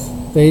Alphaeus,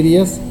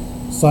 Thaddeus,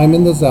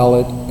 Simon the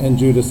Zealot, and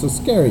Judas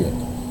Iscariot.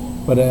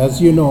 But as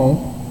you know,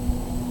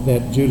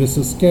 that Judas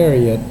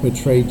Iscariot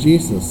betrayed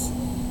Jesus,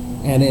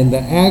 and in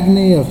the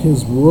agony of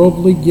his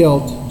worldly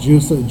guilt,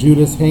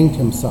 Judas hanged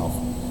himself.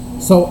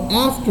 So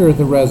after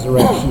the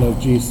resurrection of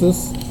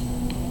Jesus,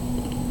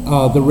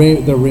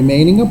 the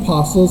remaining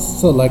apostles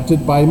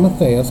selected by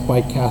Matthias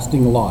by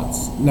casting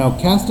lots. Now,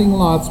 casting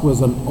lots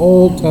was an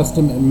Old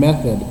Testament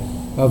method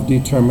of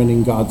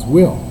determining God's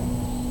will.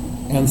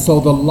 And so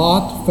the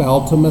lot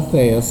fell to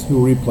Matthias,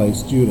 who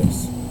replaced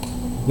Judas.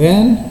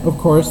 Then, of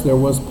course, there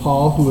was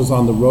Paul, who was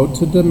on the road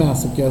to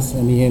Damascus,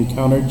 and he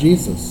encountered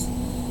Jesus.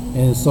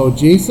 And so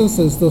Jesus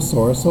is the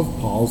source of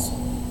Paul's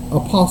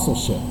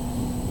apostleship.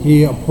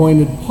 He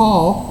appointed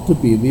Paul to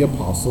be the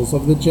apostles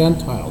of the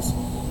Gentiles.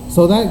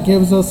 So that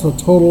gives us a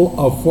total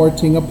of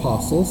 14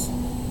 apostles.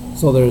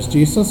 So there's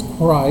Jesus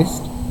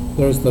Christ,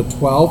 there's the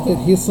 12 that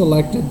he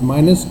selected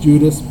minus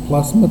Judas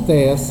plus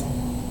Matthias,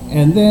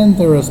 and then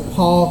there is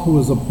Paul, who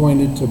was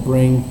appointed to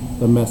bring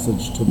the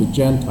message to the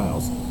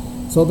Gentiles.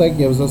 So that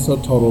gives us a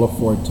total of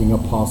 14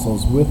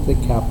 apostles with the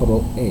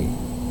capital A.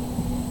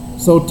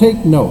 So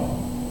take note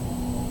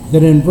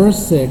that in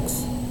verse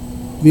 6,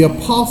 the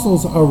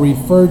apostles are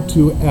referred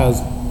to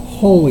as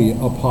holy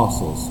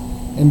apostles,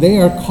 and they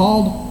are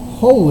called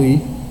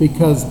holy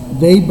because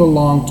they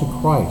belong to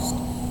Christ.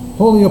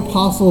 Holy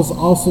apostles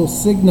also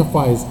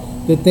signifies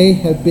that they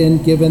have been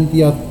given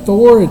the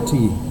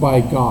authority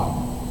by God.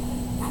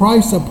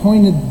 Christ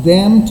appointed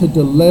them to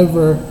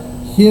deliver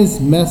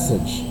his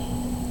message,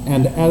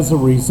 and as a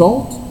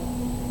result,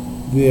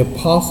 the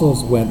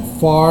apostles went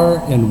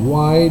far and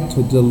wide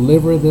to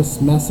deliver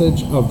this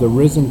message of the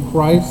risen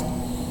Christ,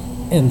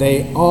 and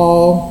they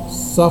all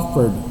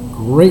suffered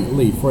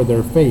greatly for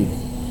their faith,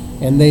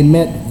 and they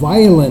met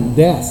violent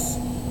deaths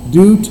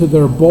due to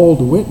their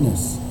bold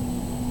witness,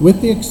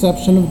 with the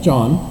exception of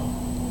John.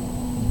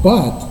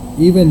 But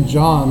even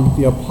John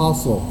the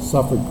apostle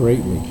suffered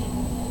greatly.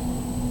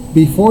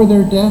 Before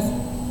their death,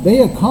 they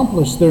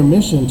accomplished their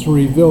mission to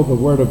reveal the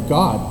word of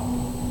God.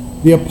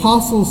 The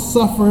apostles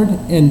suffered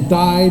and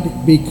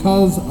died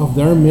because of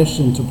their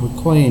mission to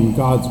proclaim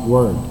God's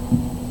word.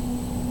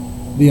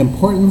 The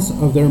importance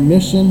of their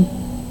mission,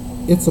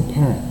 it's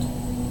apparent.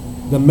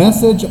 The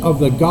message of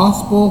the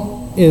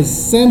gospel is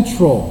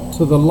central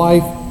to the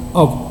life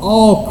of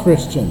all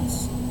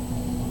Christians.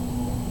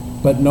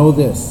 But know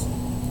this,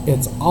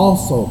 it's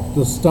also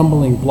the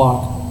stumbling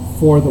block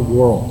for the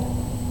world.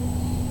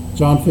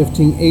 John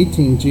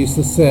 15:18,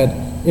 Jesus said,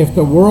 "If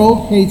the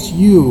world hates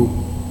you,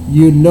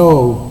 you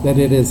know that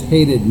it has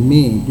hated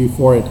me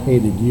before it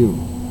hated you."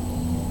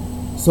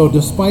 So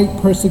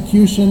despite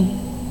persecution,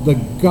 the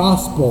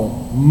gospel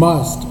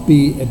must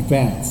be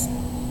advanced.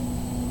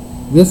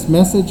 This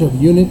message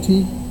of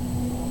unity,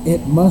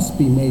 it must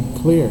be made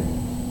clear,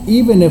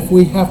 even if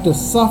we have to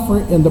suffer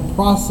in the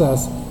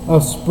process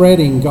of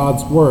spreading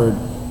God's word.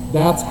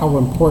 That's how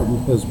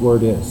important his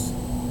word is.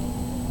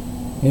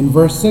 In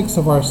verse 6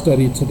 of our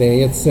study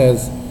today, it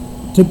says,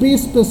 "To be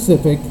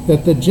specific,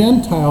 that the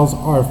Gentiles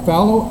are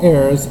fellow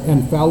heirs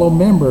and fellow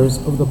members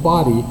of the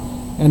body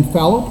and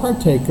fellow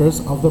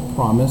partakers of the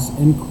promise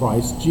in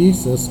Christ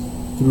Jesus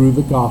through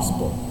the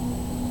gospel."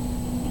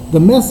 The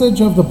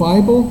message of the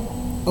Bible,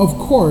 of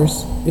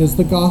course, is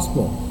the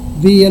gospel.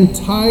 The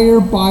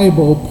entire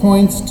Bible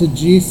points to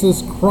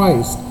Jesus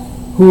Christ,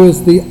 who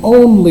is the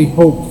only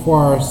hope for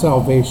our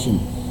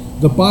salvation.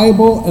 The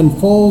Bible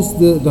unfolds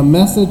the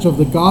message of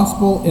the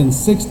gospel in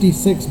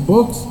 66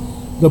 books.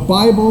 The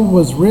Bible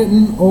was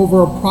written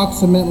over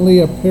approximately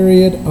a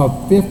period of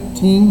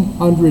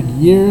 1,500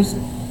 years.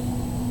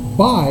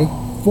 by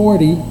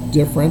 40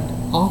 different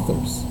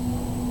authors.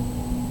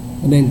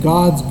 And in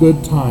God's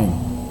good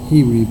time,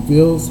 he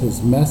reveals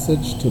his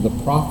message to the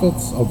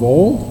prophets of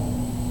old,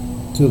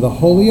 to the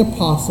holy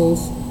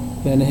apostles.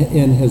 Then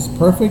in his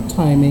perfect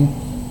timing,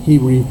 he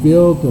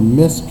revealed the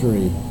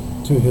mystery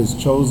to his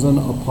chosen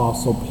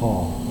apostle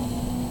Paul.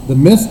 The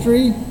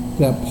mystery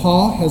that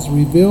Paul has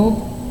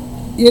revealed,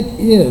 it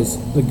is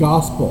the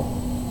gospel.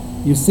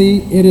 You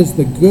see, it is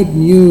the good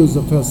news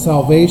of his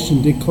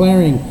salvation,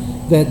 declaring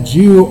that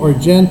Jew or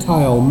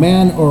Gentile,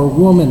 man or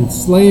woman,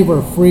 slave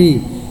or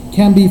free,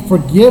 can be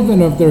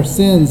forgiven of their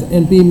sins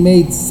and be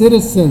made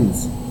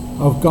citizens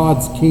of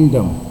God's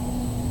kingdom.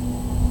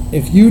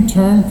 If you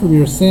turn from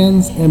your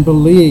sins and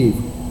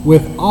believe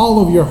with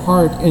all of your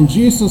heart in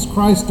Jesus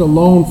Christ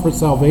alone for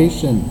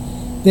salvation,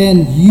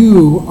 then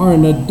you are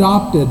an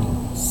adopted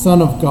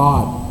son of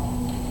God.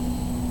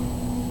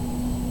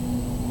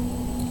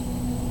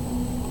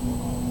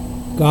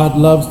 God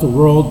loves the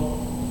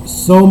world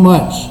so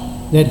much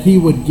that he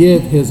would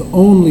give his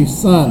only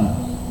Son,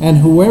 and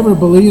whoever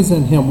believes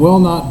in him will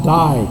not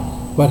die,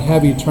 but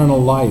have eternal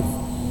life.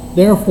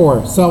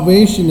 Therefore,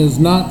 salvation is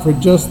not for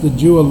just the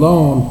Jew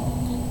alone.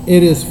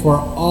 It is for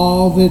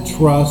all that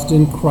trust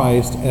in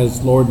Christ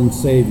as Lord and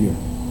Savior.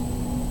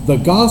 The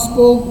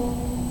gospel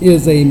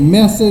is a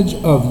message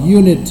of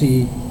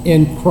unity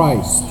in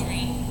Christ.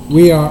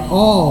 We are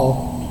all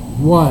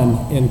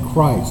one in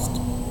Christ.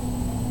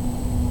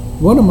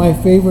 One of my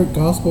favorite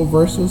gospel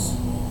verses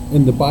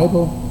in the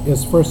Bible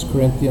is 1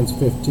 Corinthians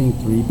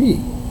 15:3b,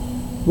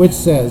 which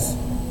says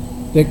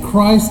that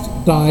Christ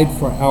died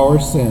for our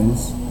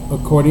sins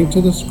according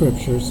to the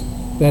Scriptures,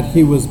 that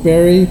he was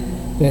buried,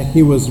 that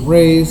he was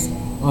raised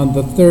on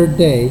the third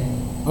day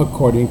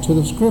according to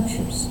the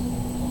Scriptures.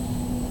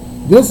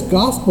 This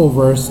gospel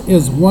verse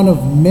is one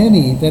of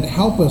many that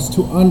help us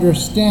to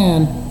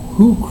understand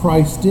who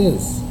Christ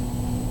is.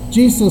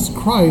 Jesus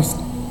Christ,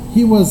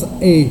 he was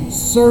a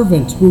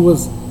servant who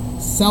was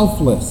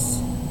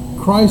selfless.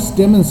 Christ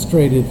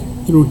demonstrated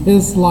through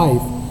his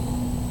life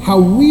how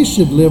we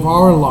should live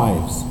our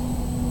lives.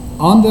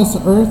 On this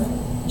earth,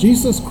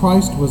 Jesus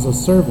Christ was a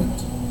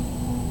servant.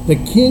 The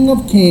King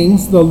of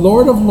Kings, the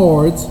Lord of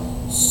Lords,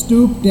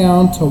 stooped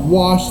down to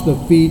wash the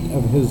feet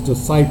of his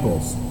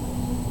disciples.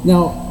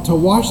 Now, to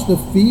wash the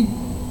feet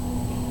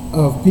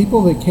of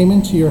people that came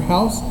into your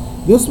house,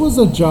 this was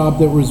a job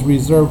that was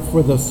reserved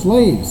for the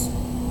slaves.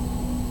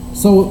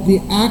 So the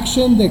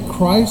action that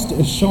Christ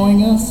is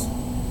showing us,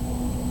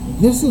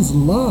 this is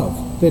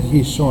love that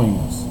he's showing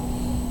us.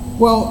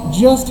 Well,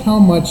 just how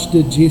much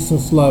did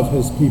Jesus love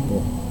his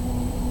people?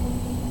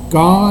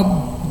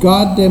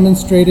 God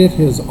demonstrated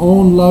his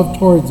own love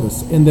towards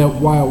us in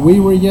that while we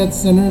were yet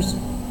sinners,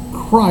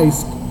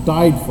 Christ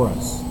died for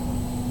us.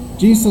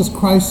 Jesus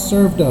Christ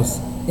served us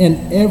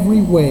in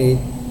every way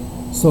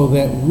so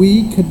that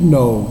we could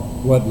know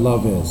what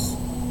love is.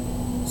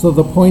 So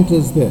the point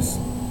is this: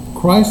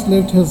 Christ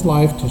lived his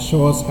life to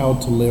show us how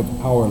to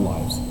live our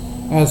lives.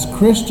 As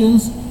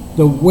Christians,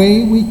 the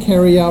way we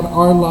carry out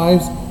our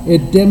lives,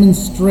 it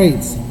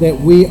demonstrates that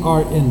we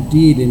are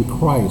indeed in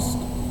Christ.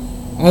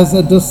 As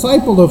a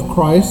disciple of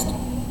Christ,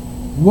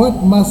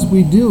 what must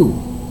we do?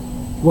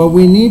 Well,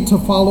 we need to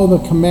follow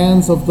the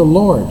commands of the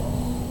Lord.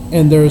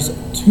 And there's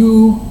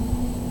two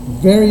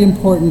very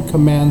important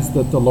commands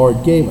that the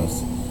Lord gave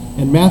us.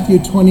 In Matthew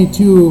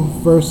 22,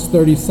 verse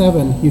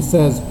 37, he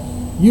says,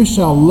 "You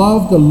shall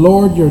love the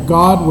Lord your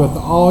God with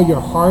all your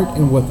heart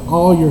and with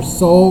all your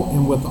soul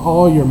and with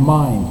all your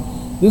mind."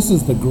 This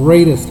is the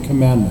greatest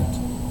commandment.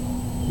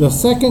 The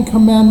second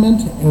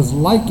commandment is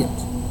like it.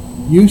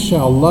 You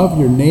shall love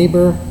your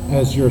neighbor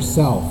as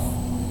yourself.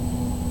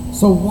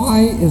 So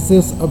why is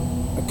this a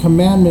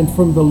commandment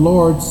from the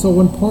Lord so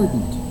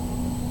important?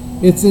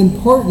 It's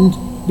important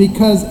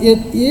because it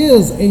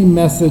is a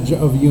message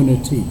of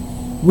unity.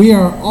 We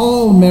are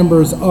all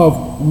members of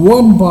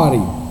one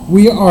body.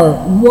 We are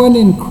one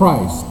in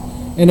Christ.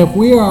 And if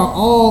we are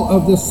all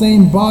of the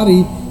same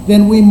body,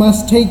 then we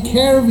must take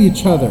care of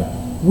each other.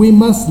 We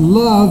must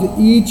love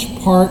each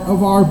part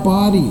of our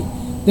body.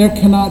 There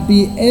cannot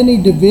be any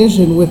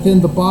division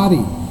within the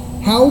body.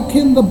 How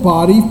can the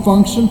body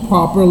function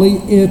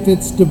properly if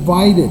it's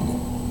divided?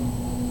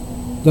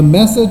 The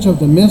message of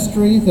the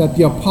mystery that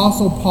the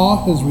Apostle Paul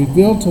has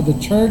revealed to the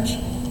church,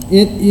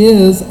 it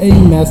is a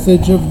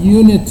message of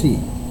unity.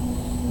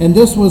 And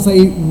this was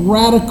a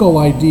radical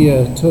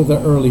idea to the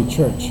early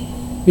church,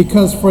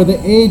 because for the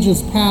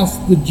ages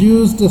past, the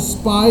Jews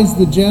despised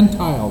the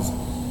Gentiles.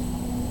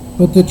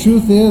 But the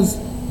truth is,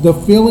 the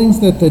feelings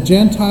that the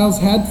Gentiles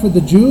had for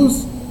the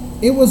Jews,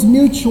 it was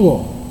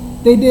mutual.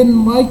 They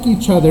didn't like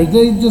each other.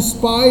 They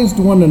despised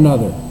one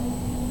another.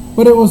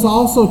 But it was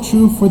also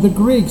true for the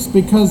Greeks,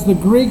 because the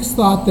Greeks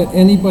thought that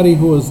anybody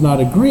who was not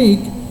a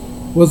Greek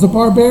was a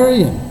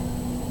barbarian.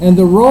 And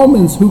the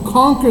Romans who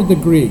conquered the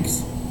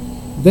Greeks,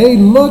 they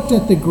looked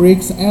at the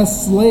Greeks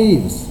as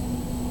slaves.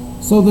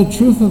 So the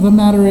truth of the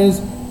matter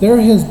is,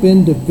 there has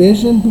been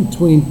division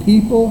between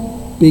people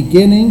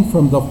beginning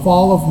from the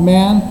fall of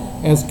man,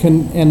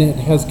 and it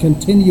has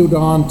continued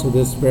on to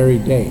this very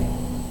day.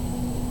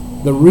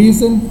 The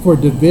reason for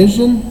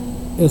division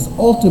is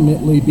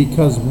ultimately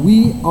because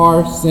we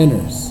are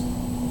sinners.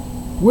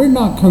 We're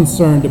not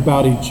concerned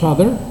about each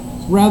other.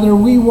 Rather,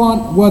 we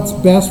want what's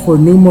best for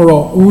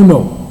numero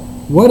uno.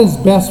 What is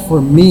best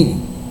for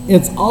me?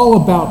 It's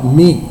all about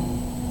me.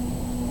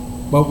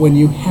 But when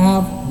you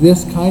have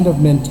this kind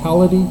of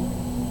mentality,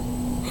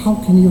 how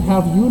can you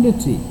have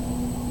unity?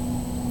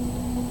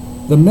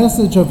 The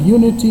message of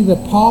unity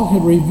that Paul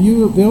had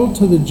revealed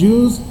to the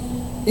Jews,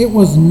 it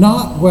was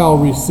not well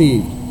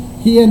received.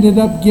 He ended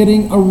up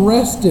getting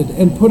arrested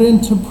and put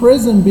into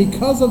prison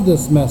because of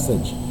this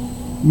message.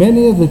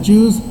 Many of the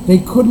Jews, they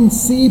couldn't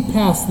see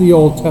past the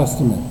Old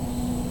Testament.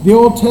 The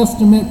Old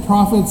Testament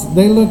prophets,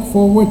 they looked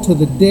forward to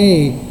the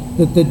day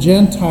that the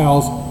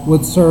Gentiles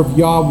would serve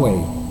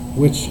Yahweh,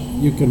 which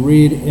you can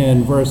read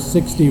in verse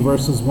 60,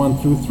 verses 1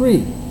 through 3.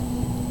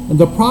 And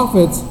the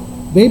prophets,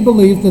 they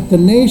believed that the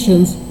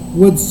nations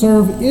would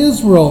serve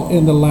Israel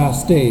in the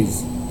last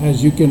days,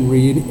 as you can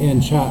read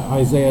in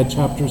Isaiah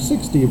chapter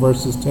 60,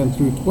 verses 10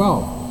 through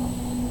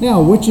 12.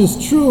 Now, which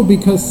is true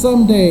because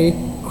someday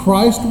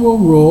Christ will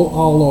rule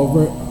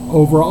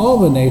over all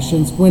the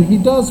nations when he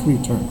does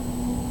return.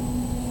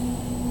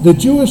 The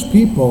Jewish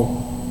people,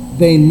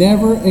 they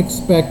never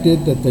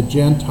expected that the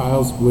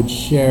Gentiles would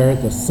share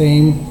the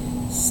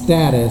same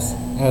status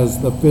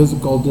as the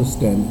physical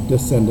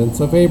descendants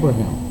of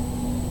Abraham.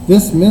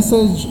 This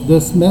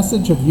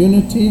message of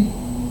unity,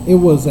 it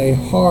was a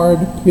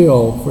hard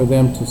pill for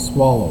them to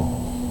swallow.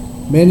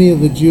 Many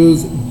of the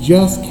Jews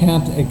just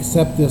can't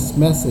accept this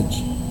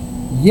message.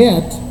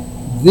 Yet,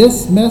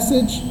 this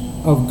message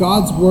of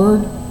God's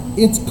word,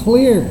 it's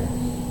clear.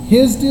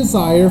 His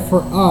desire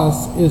for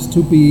us is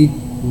to be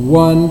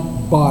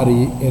one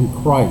body in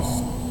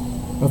Christ.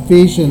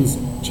 Ephesians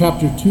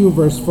chapter 2,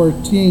 verse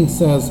 14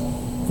 says,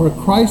 "For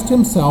Christ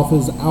himself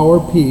is our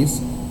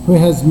peace, who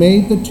has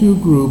made the two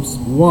groups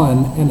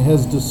one and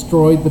has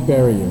destroyed the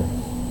barrier,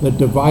 the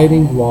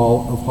dividing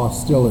wall of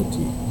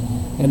hostility."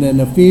 And in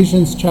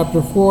Ephesians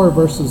chapter 4,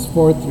 verses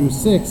 4 through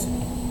 6,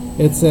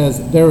 it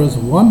says, "There is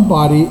one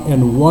body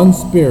and one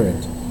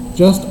Spirit,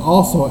 just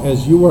also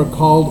as you are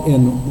called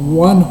in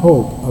one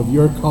hope of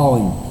your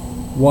calling,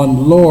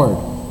 one Lord,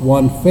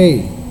 one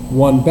faith,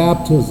 one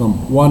baptism,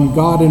 one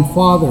God and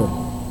Father,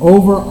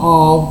 over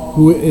all,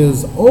 who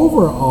is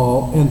over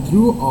all and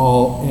through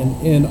all and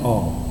in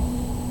all."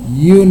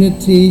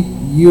 Unity,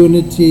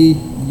 unity,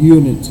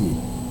 unity.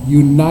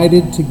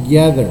 United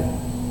together.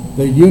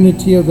 The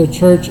unity of the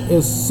church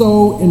is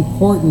so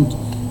important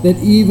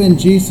that even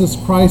Jesus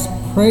Christ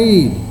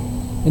prayed,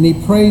 and he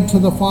prayed to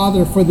the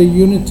Father for the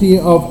unity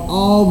of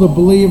all the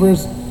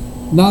believers,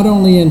 not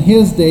only in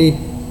his day,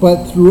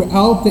 but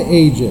throughout the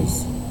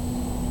ages.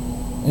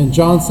 In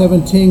John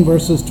 17,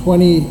 verses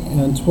 20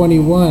 and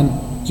 21,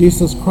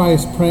 Jesus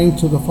Christ, praying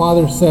to the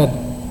Father, said,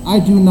 "I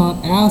do not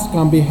ask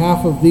on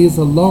behalf of these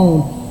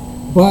alone,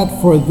 but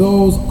for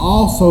those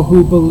also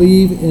who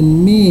believe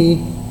in me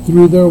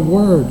through their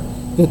word,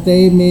 that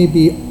they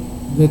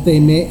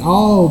may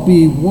all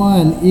be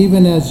one,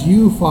 even as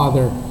you,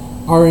 Father,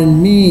 are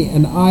in me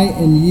and I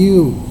in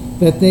you,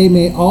 that they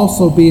may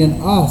also be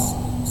in us,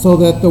 so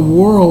that the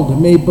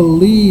world may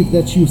believe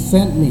that you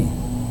sent me."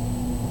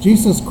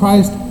 Jesus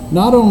Christ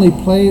not only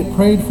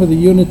prayed for the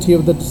unity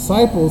of the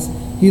disciples,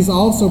 he's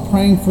also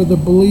praying for the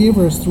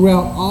believers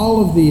throughout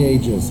all of the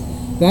ages.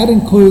 That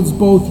includes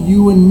both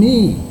you and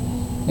me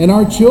and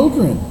our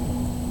children.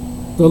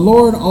 The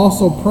Lord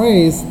also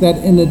prays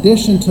that in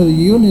addition to the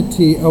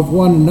unity of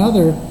one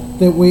another,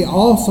 that we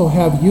also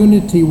have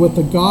unity with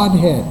the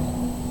Godhead.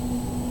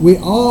 We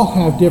all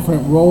have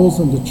different roles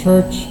in the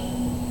church,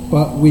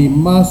 but we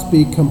must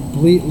be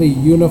completely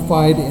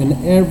unified in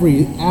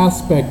every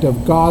aspect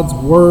of God's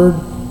word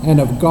and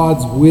of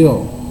God's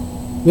will.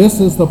 This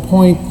is the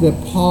point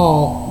that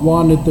Paul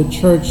wanted the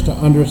church to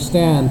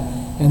understand,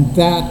 and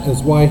that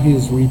is why he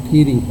is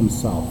repeating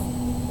himself.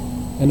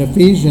 In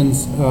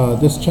Ephesians,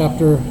 this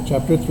chapter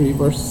 3,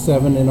 verse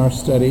 7 in our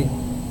study,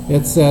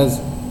 it says,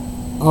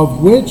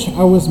 "Of which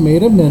I was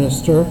made a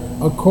minister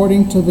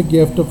according to the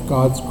gift of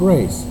God's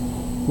grace,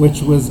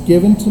 which was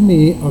given to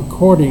me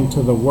according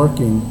to the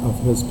working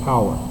of his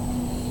power."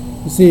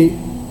 You see,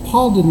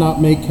 Paul did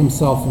not make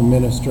himself a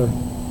minister.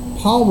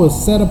 Paul was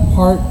set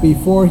apart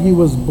before he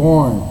was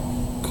born,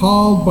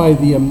 called by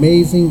the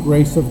amazing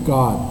grace of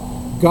God.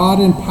 God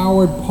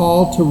empowered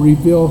Paul to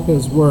reveal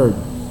his word,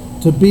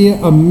 to be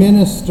a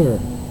minister,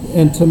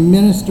 and to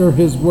minister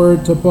his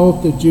word to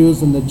both the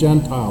Jews and the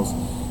Gentiles.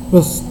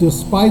 But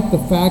despite the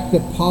fact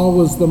that Paul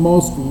was the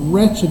most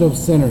wretched of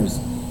sinners,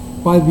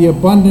 by the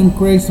abundant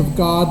grace of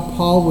God,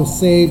 Paul was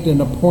saved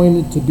and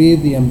appointed to be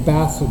the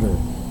ambassador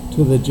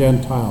to the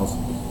Gentiles.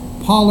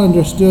 Paul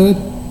understood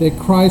that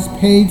Christ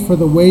paid for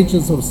the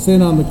wages of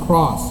sin on the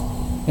cross.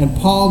 And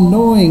Paul,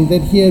 knowing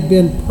that he had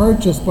been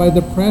purchased by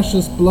the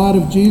precious blood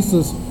of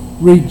Jesus,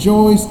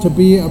 rejoiced to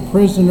be a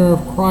prisoner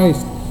of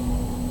Christ.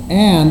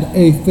 And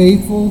a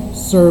faithful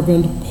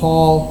servant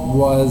Paul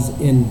was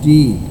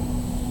indeed.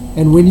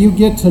 And when you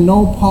get to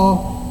know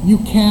Paul, you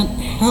can't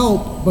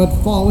help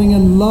but falling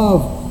in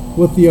love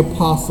with the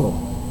apostle.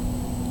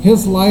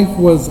 His life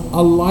was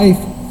a life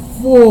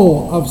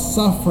full of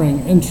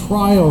suffering and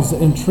trials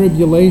and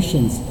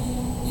tribulations.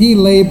 He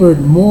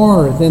labored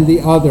more than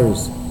the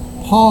others.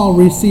 Paul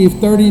received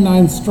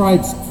 39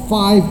 stripes,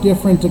 5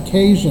 different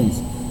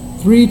occasions.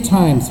 3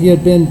 times he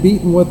had been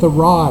beaten with a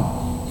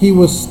rod. He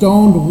was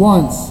stoned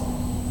once.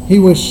 He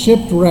was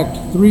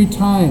shipwrecked 3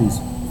 times.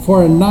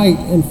 For a night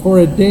and for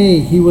a day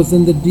he was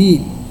in the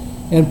deep.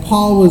 And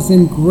Paul was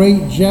in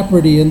great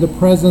jeopardy in the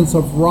presence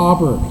of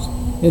robbers,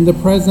 in the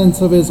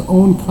presence of his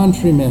own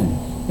countrymen,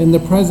 in the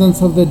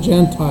presence of the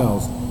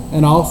Gentiles,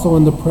 and also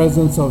in the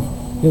presence of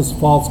his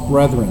false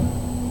brethren.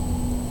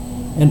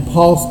 And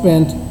Paul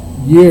spent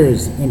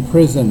years in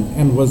prison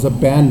and was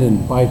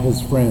abandoned by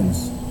his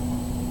friends.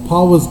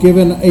 Paul was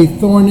given a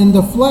thorn in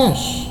the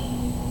flesh,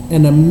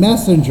 and a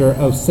messenger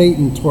of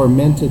Satan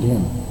tormented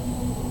him.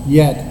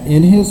 Yet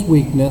in his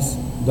weakness,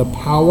 the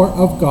power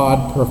of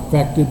God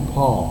perfected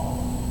Paul.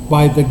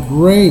 By the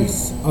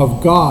grace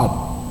of God,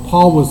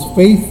 Paul was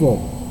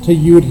faithful to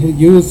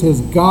use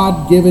his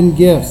God-given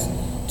gifts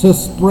to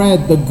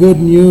spread the good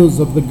news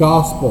of the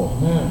gospel.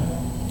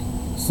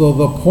 Amen. So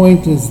the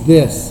point is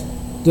this: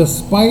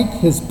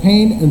 despite his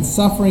pain and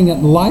suffering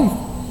in life,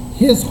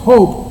 his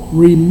hope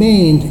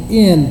remained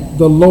in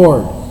the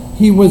Lord.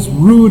 He was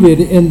rooted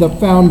in the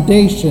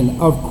foundation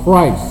of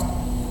Christ.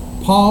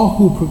 Paul,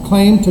 who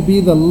proclaimed to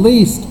be the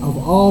least of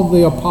all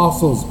the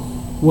apostles,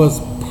 was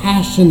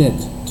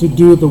passionate to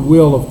do the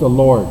will of the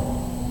Lord.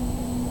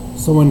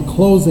 So in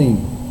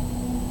closing,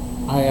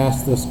 I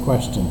ask this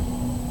question: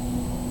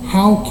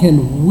 how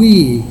can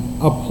we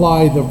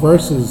apply the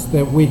verses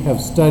that we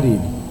have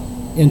studied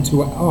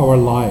into our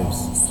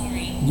lives?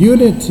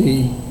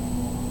 Unity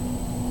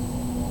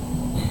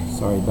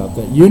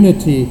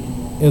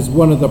is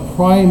one of the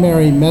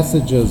primary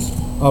messages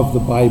of the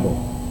Bible.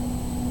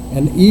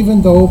 And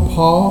even though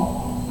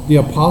Paul, the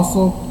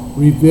apostle,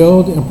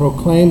 revealed and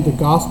proclaimed the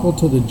gospel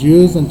to the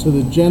Jews and to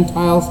the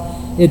Gentiles,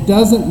 it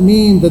doesn't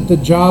mean that the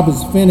job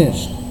is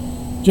finished.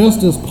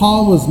 Just as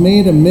Paul was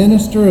made a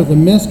minister of the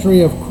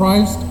mystery of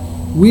Christ,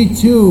 we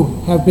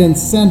too have been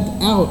sent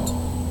out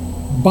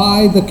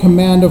by the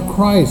command of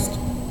Christ.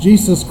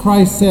 Jesus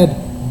Christ said,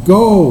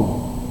 "Go,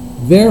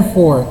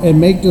 therefore, and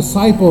make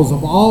disciples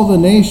of all the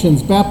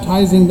nations,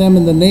 baptizing them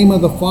in the name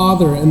of the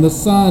Father and the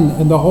Son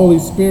and the Holy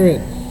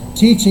Spirit,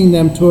 teaching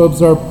them to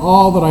observe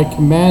all that I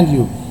command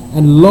you.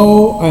 And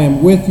lo, I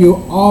am with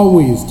you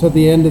always to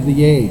the end of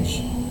the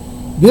age."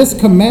 This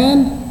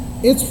command,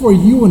 it's for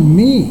you and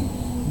me.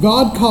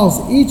 God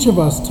calls each of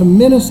us to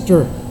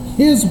minister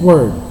His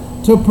word,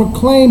 to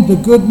proclaim the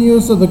good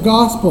news of the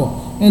gospel,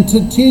 and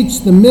to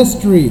teach the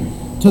mystery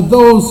to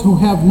those who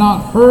have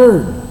not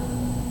heard.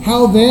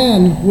 How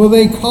then will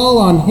they call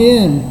on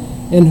Him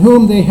in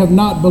whom they have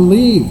not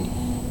believed?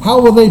 How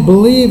will they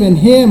believe in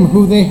Him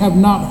who they have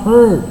not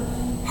heard?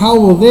 How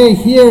will they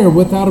hear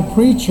without a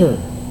preacher?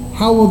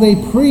 How will they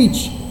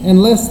preach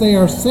unless they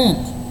are sent?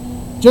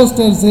 Just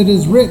as it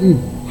is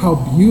written, how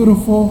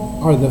beautiful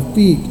are the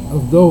feet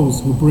of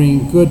those who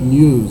bring good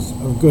news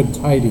of good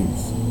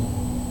tidings.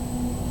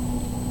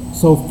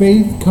 So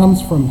faith comes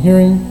from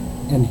hearing,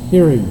 and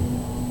hearing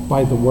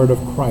by the word of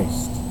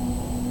Christ.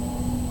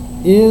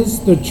 Is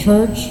the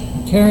church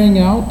carrying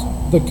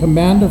out the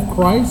command of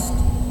Christ?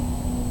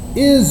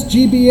 Is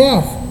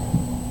GBF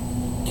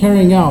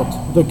carrying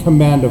out the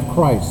command of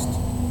Christ?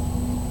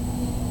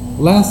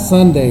 Last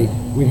Sunday,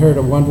 we heard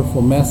a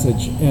wonderful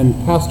message, and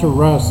Pastor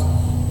Russ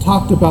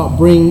talked about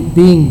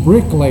being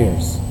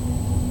bricklayers.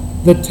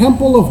 The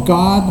temple of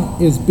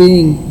God is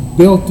being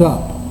built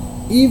up,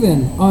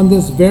 even on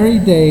this very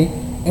day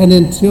and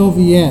until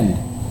the end.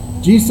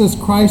 Jesus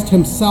Christ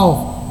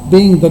Himself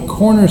being the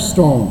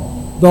cornerstone.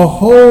 The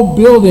whole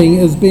building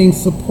is being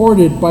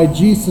supported by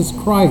Jesus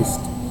Christ.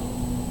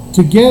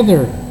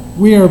 Together,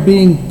 we are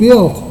being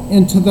built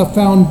into the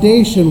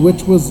foundation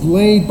which was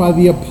laid by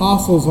the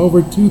apostles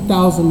over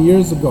 2,000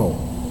 years ago.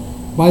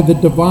 By the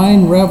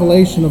divine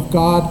revelation of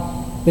God,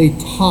 they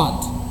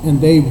taught and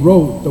they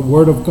wrote the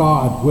Word of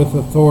God with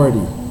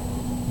authority.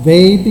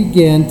 They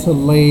began to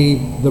lay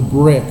the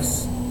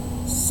bricks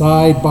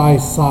side by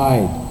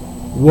side,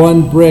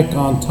 one brick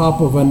on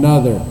top of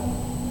another.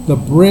 The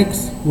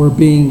bricks were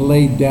being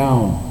laid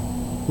down.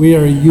 We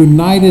are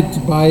united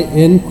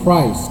in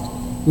Christ.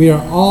 We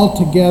are all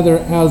together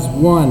as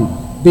one,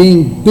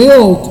 being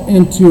built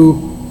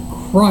into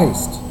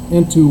Christ,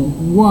 into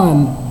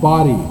one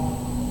body.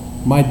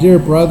 My dear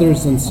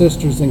brothers and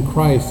sisters in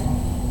Christ,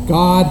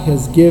 God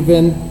has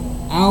given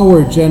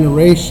our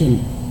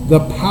generation the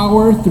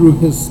power through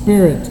His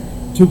Spirit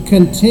to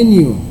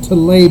continue to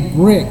lay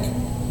brick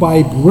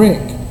by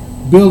brick,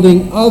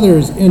 building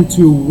others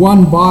into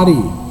one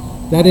body,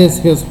 that is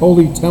His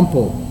holy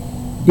temple,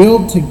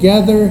 built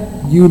together,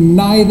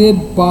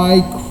 united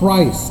by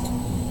Christ.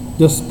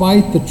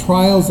 Despite the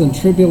trials and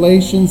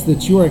tribulations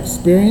that you are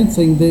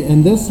experiencing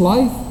in this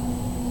life,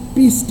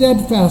 be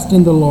steadfast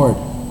in the Lord,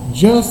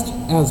 just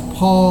as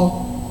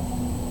Paul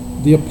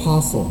the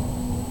apostle.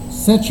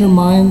 Set your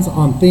minds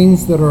on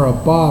things that are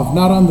above,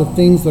 not on the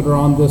things that are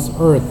on this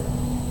earth.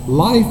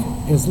 Life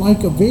is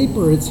like a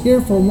vapor. It's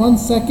here for 1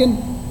 second,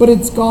 but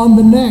it's gone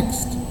the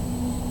next.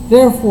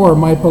 Therefore,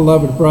 my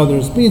beloved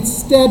brothers, be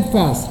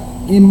steadfast,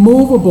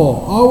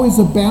 immovable, always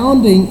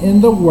abounding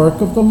in the work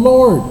of the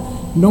Lord,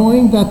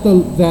 knowing that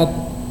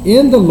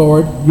in the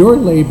Lord your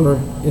labor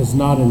is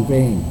not in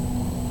vain.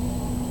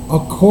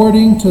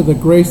 According to the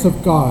grace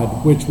of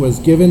God, which was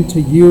given to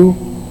you,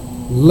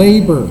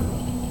 labor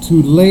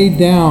to lay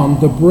down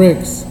the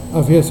bricks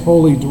of his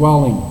holy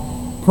dwelling.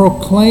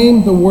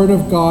 Proclaim the word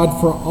of God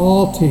for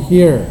all to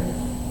hear.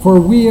 For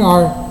we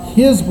are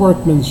his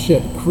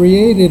workmanship,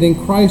 created in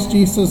Christ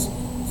Jesus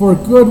for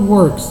good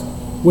works,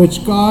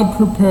 which God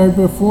prepared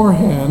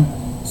beforehand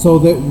so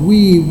that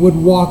we would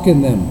walk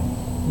in them.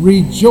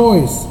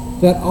 Rejoice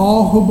that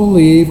all who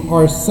believe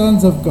are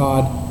sons of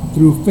God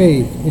through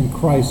faith in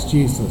Christ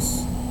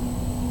Jesus.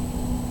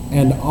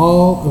 And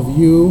all of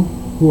you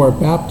who are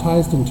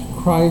baptized into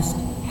Christ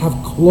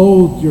have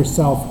clothed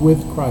yourself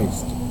with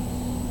Christ.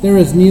 There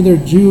is neither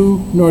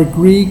Jew nor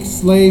Greek,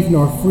 slave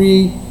nor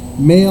free,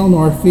 male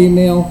nor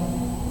female,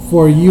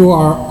 for you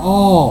are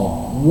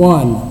all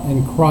one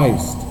in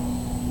Christ.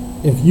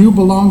 If you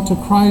belong to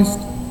Christ,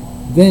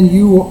 then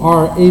you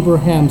are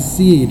Abraham's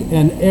seed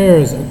and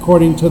heirs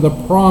according to the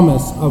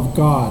promise of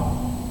God.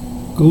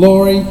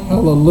 Glory,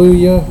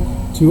 hallelujah,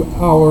 to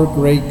our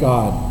great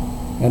God.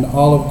 And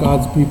all of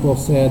God's people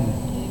said,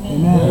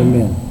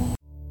 Amen.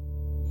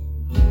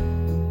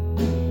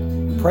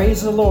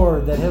 Praise the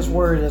Lord that his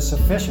word is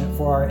sufficient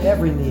for our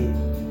every need.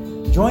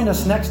 Join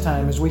us next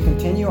time as we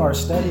continue our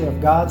study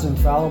of God's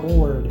infallible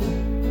word.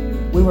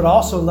 We would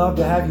also love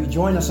to have you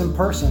join us in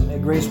person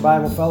at Grace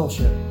Bible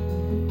Fellowship.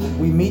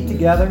 We meet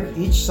together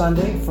each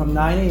Sunday from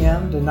 9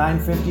 a.m. to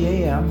 9:50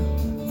 a.m.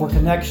 for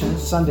Connection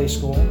Sunday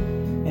School,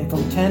 and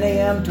from 10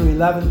 a.m. to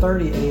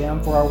 11:30 a.m.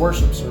 for our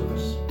worship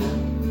service.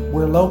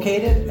 We're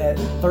located at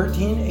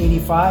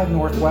 1385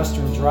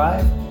 Northwestern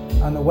Drive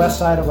on the west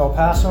side of El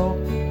Paso,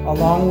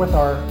 along with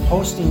our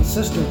hosting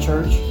sister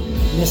church,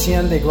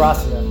 Misión de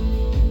Gracia.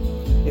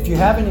 If you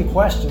have any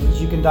questions,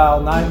 you can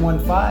dial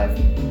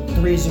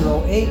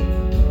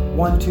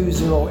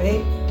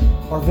 915-308-1208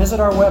 or visit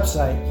our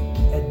website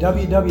at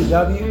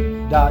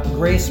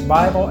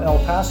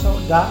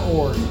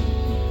www.gracebibleelpaso.org.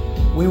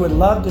 We would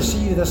love to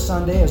see you this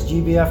Sunday as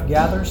GBF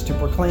gathers to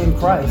proclaim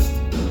Christ,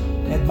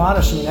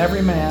 admonishing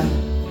every man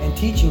and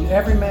teaching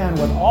every man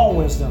with all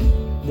wisdom,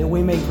 that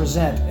we may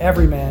present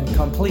every man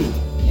complete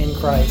in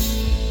Christ.